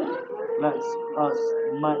our blood. Bless us,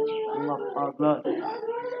 the mighty King of our blood.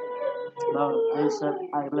 Lord, they said,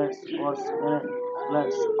 I bless was in it.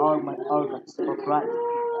 Bless all my organs for Christ.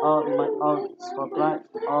 All my organs for Christ.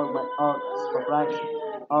 All my organs for Christ.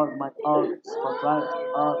 All my organs for Christ.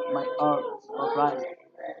 All my organs for Christ.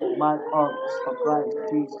 My organs for Christ,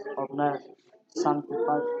 Jesus of Nazareth.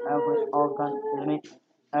 Sanctify every organ in me.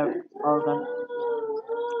 Every organ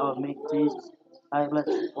of me, Jesus. I bless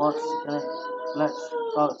what's in it. Bless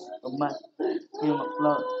us, the man, King of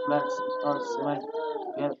blood. Bless us, man.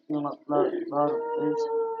 Get King of blood, Lord of peace.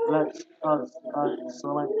 Bless us, God,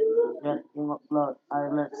 so man. Get King of blood. I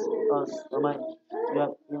bless us, the man. Get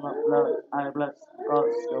King of blood. I bless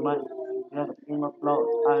us, the man. Get King of blood.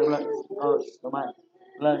 I bless us, the man.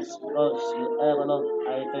 Bless us, you ever Lord.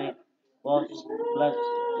 I thank. Was bless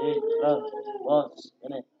it, love. Was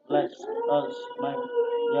in it. Bless us, man.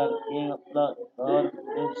 Yet King of blood, God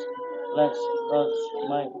is bless us,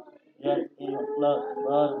 my yet King of blood,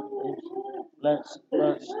 God is bless us,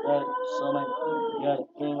 that so my yet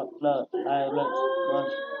King of blood, I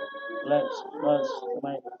bless us,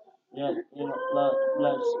 my yet King of blood,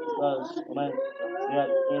 bless us, my yet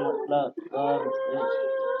King of blood, God is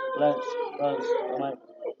bless us, my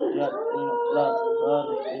yet King of blood, God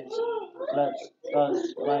is bless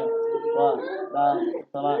us, my God, down,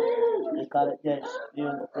 come on. Ikaribia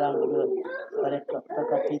viungo vyangu vyote katika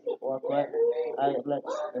utakatifu wako wewe. I bless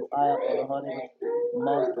the fire of the Holy Ghost,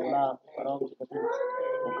 most love for Roho Mtakatifu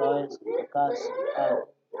ukaweze kutakasa haya.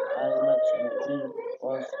 I bless you, Jesus,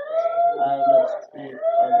 was I bless you,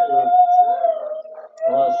 of God,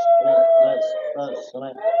 was bless us,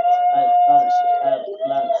 tonight. I touch every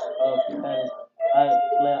plans of the enemy. I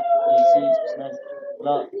declare in Jesus' name,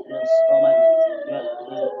 Lord, yes, Almighty, get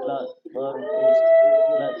in blood, Lord, please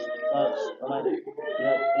bless us, Almighty,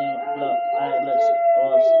 get in blood, I bless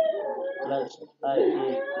us, bless, I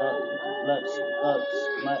give blood, bless us,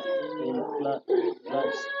 my in blood,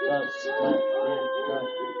 bless us, my in blood,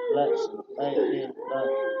 bless, I give blood,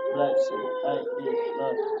 bless, I give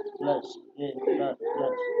blood, bless, in blood,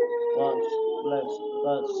 bless, wash, bless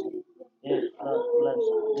us, in blood, bless,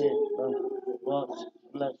 in blood, wash,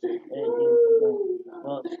 bless, in blood,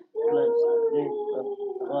 wash, bless, in blood,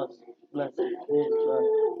 wash, bless, in blood,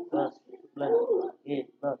 wash, bless, in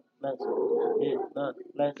blood, bless, in blood,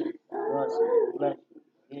 bless, wash, bless,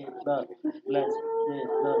 in blood, bless, in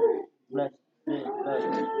blood, bless, in blood,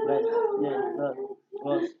 bless, in blood,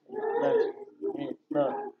 wash, bless, in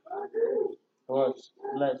blood, was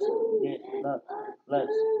blessed, yet not blessed,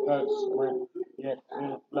 us when yet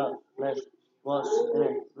in blood blessed, was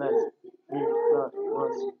in blessed, in blood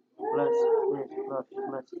was blessed, in blood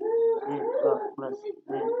blessed, in blood blessed,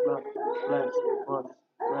 in blood blessed, was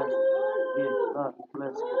blessed, in blood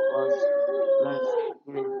blessed, was blessed,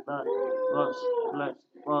 in blood was blessed,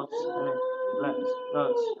 was in blessed,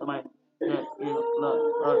 us when yet in blood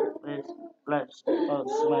is blessed,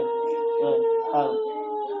 us when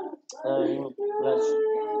bless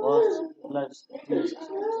us, bless Jesus,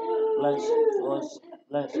 bless us,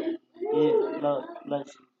 bless give Lord, bless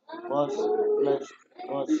us, bless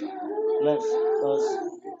us, bless us,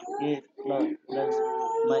 give Lord, bless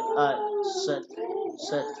my eye set,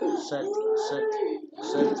 set, set, set,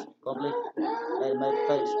 set, complete, and my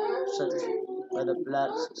face set by the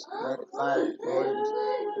blood, by the fire, Holy Ghost,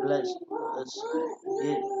 bless us,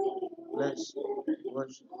 give, bless,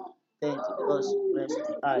 worship. Thank you, us, bless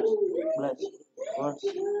eyes, bless us,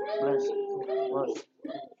 bless us,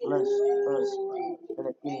 bless us, and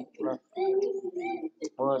the King, bless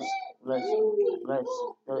us, bless us, and you, bless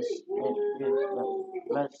us, in God,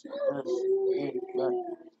 bless us, bless in God,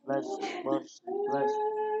 bless us, bless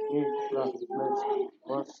in God, bless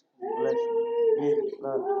us, bless us, bless in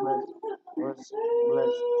God, bless us,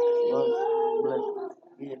 bless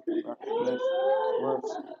in bless was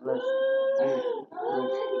blessed with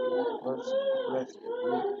was blessed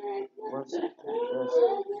with blessed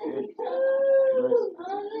with blessed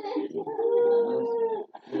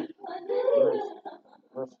with blessed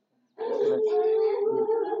was blessed with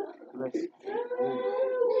blessed with blessed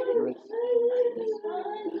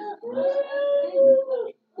blessed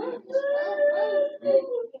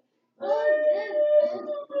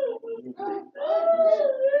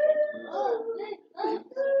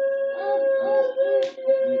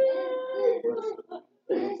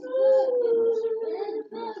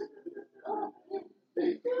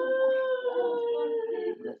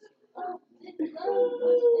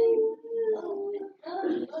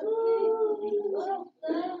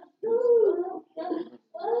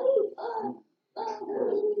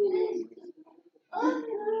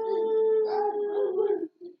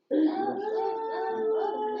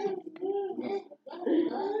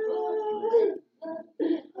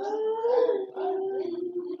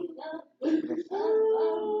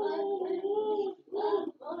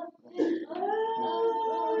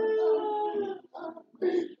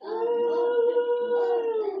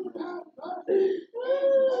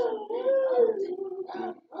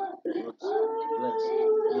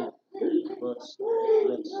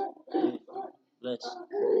bless, give, bless,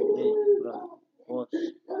 give, Lord, wash,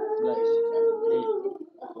 bless, give,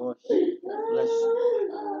 wash, bless,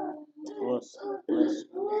 wash, bless,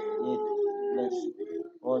 give, bless,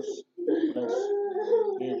 wash, bless,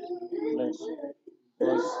 give, bless,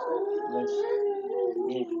 wash, bless,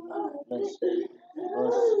 give, bless,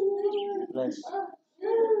 wash, bless,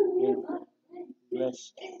 give, bless,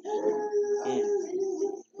 give,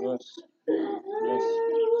 wash, bless,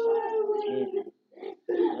 give,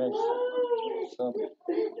 bless, stop, give,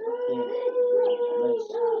 bless,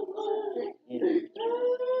 give,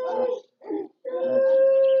 wash, bless,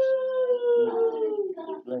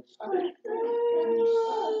 give, bless, release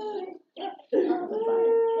the light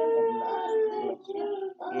of life, bless,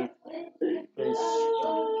 give, bless,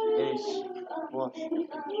 bless, wash,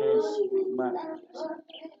 bless, man,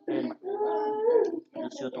 amen.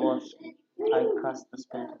 Bless you to wash. I cast the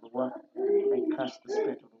spirit of the world. I cast the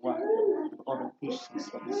spirit of the world. With all the visions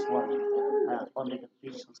of this world. Only the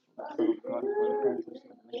visions from the throne of God for repentance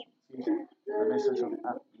and the nations of the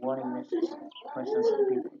earth, warning nations, questions of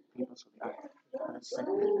people, peoples of the earth, and the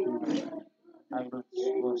second kingdom. I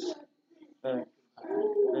was very,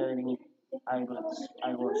 very neat. I was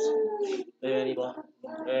very more,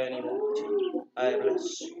 I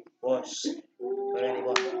was very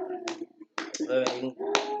more, very more.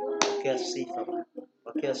 Quer sifa,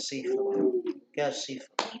 quer sifa, quer sifa,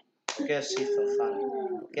 quer sifa,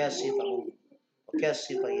 quer sifa Mungu, quer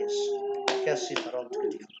sifa Yesu, quer sifa Roho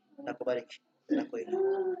Mtakatifu. Nakubariki,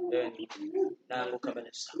 nakuinua. Wewe ni naanguka mbele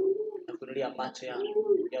zako, nakuinulia macho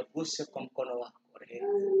yangu, yaguse kwa mkono wako rehema,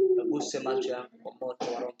 yaguse macho yangu kwa moto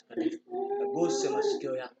wa Roho Mtakatifu, yaguse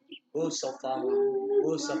masikio yangu, gusa ufahamu wangu,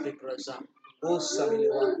 gusa fikra zangu, gusa mwili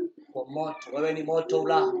wangu kwa moto. Wewe ni moto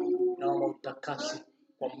ulao, naomba utakase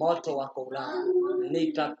kwa moto wako ulao,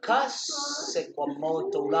 nitakase kwa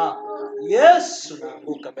moto ulao. Yesu,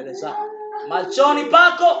 naanguka mbele zako, machoni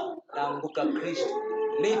pako naanguka Kristo,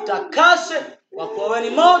 nitakase kwa kuwa wewe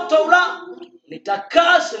ni moto ulao,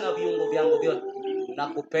 nitakase na viungo vyangu vyote.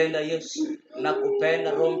 Nakupenda Yesu,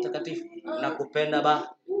 nakupenda Roho Mtakatifu, nakupenda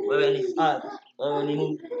Baba. Wewe ni Mfalme, wewe ni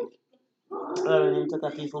Mungu, wewe ni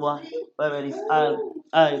mtakatifu Bwana, wewe ni Mfalme.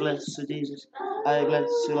 I bless you Jesus, I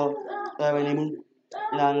bless you Lord. Wewe ni Mungu,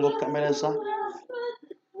 ninaanguka mbele zako,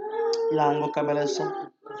 ninaanguka mbele zako,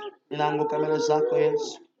 ninaanguka mbele zako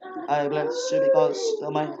Yesu. I bless you because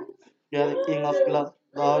you're mine. You are the King of glory,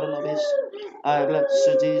 Lord of peace. I bless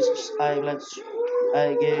you Jesus, I bless you.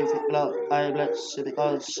 I give you glory, I bless you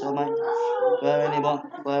because you're mine. Wewe ni Bwana,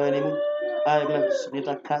 wewe ni Mungu. I bless you,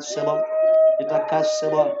 nitakase Bwana, nitakase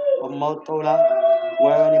Bwana kwa moto ulao.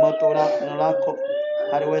 Wewe ni moto ulao, neno lako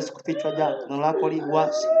haliwezi kufichwa jana, neno lako li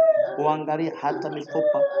wazi, huangalia hata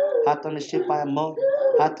mifupa, hata mishipa ya moyo,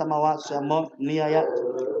 hata mawazo ya moyo, nia yake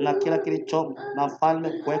na kila kilichomo. Na Mfalme,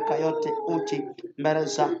 kuweka yote uchi mbele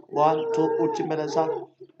zako Bwana, tu uchi mbele zako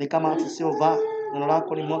ni kama tusiovaa. Neno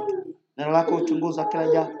lako ni moto, neno lako huchunguza kila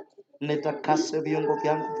jambo. Nitakase viungo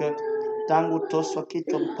vyangu vyote, tangu toso wa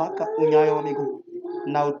kichwa mpaka unyayo wa miguu,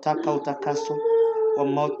 na utaka utakaso wa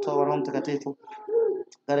moto wa Roho Mtakatifu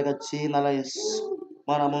katika jina la Yesu.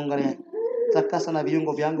 Mwana Mungu aliye, takasa na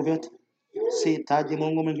viungo vyangu vyote, sihitaji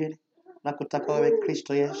Mungu mwingine, na kutaka wewe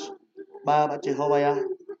Kristo Yesu. Baba Jehova ya,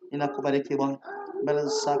 ninakubariki Bwana, mbele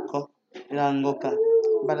zako ninaanguka,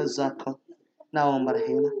 mbele zako naomba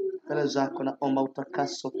rehema, mbele zako naomba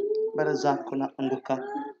utakaso, mbele zako naanguka.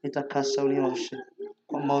 Nitakasa, unioshe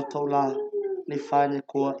kwa moto ulao, nifanye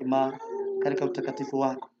kuwa imara katika utakatifu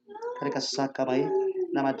wako, katika saa kama hii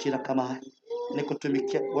na majira kama haya.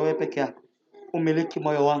 Nikutumikia wewe peke yako. Umiliki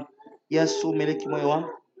moyo wangu Yesu, umiliki moyo wangu,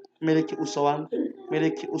 umiliki uso wangu,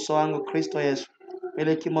 umiliki uso wangu Kristo Yesu.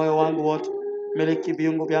 Umiliki moyo wangu wote, umiliki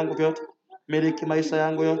viungo vyangu vyote, umiliki maisha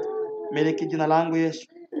yangu yote, umiliki jina langu Yesu,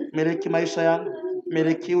 umiliki maisha yangu,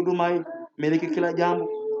 umiliki huduma hii, umiliki kila jambo,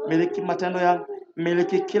 umiliki matendo yangu,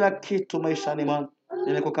 umiliki kila kitu maishani mwangu.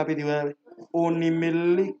 Ninakukabidhi wewe,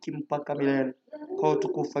 unimiliki mpaka milele kwa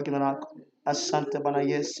utukufu wa jina lako. Asante Bwana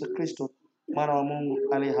Yesu Kristo, mwana wa Mungu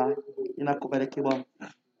aliye hai. Ninakubariki Bwana,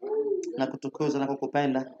 nakutukuza na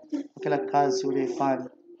kukupenda kwa kila kazi uliyofanya.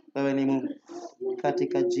 Wewe ni Mungu,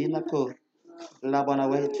 katika jina kuu la Bwana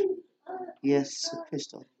wetu Yesu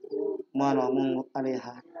Kristo, mwana wa Mungu aliye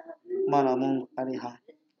hai, mwana wa Mungu aliye hai.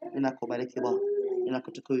 Ninakubariki Bwana,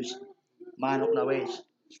 ninakutukuza, maana unaweza,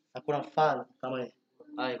 hakuna mfano kama wewe.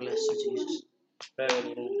 I bless you Jesus. Wewe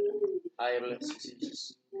ni Mungu. I bless you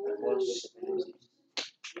Jesus. Worship you Jesus.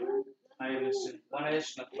 Bwana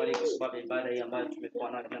Yesu, nakubariki kwa sababu ya ibada hii ambayo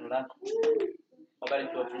tumekuwa nayo neno lako.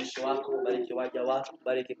 Wabariki watumishi wako, wabariki waja wako,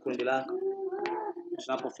 wabariki kundi lako.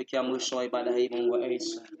 Tunapofikia mwisho wa ibada hii, Mungu wa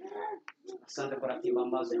Yesu, Asante kwa ratiba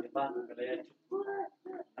ambazo imepanga mbele yetu.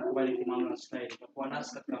 Nakubariki mama na Israeli kwa kuwa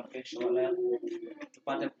nasi katika mkesho wa leo.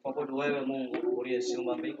 Tupate kuabudu wewe Mungu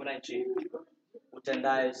uliyeziumba mbingu na nchi.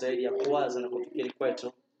 Utendaye zaidi ya kuwaza na kufikiri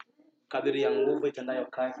kwetu. Kadiri ya nguvu itendayo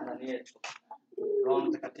kazi ndani yetu. Roho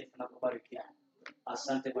Mtakatifu nakubariki.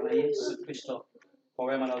 Asante Bwana Yesu Kristo kwa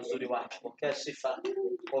wema na uzuri wako. Pokea sifa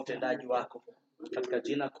kwa utendaji wako. Katika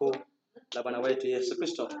jina kuu la Bwana wetu Yesu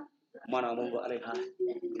Kristo, mwana wa Mungu aliye hai.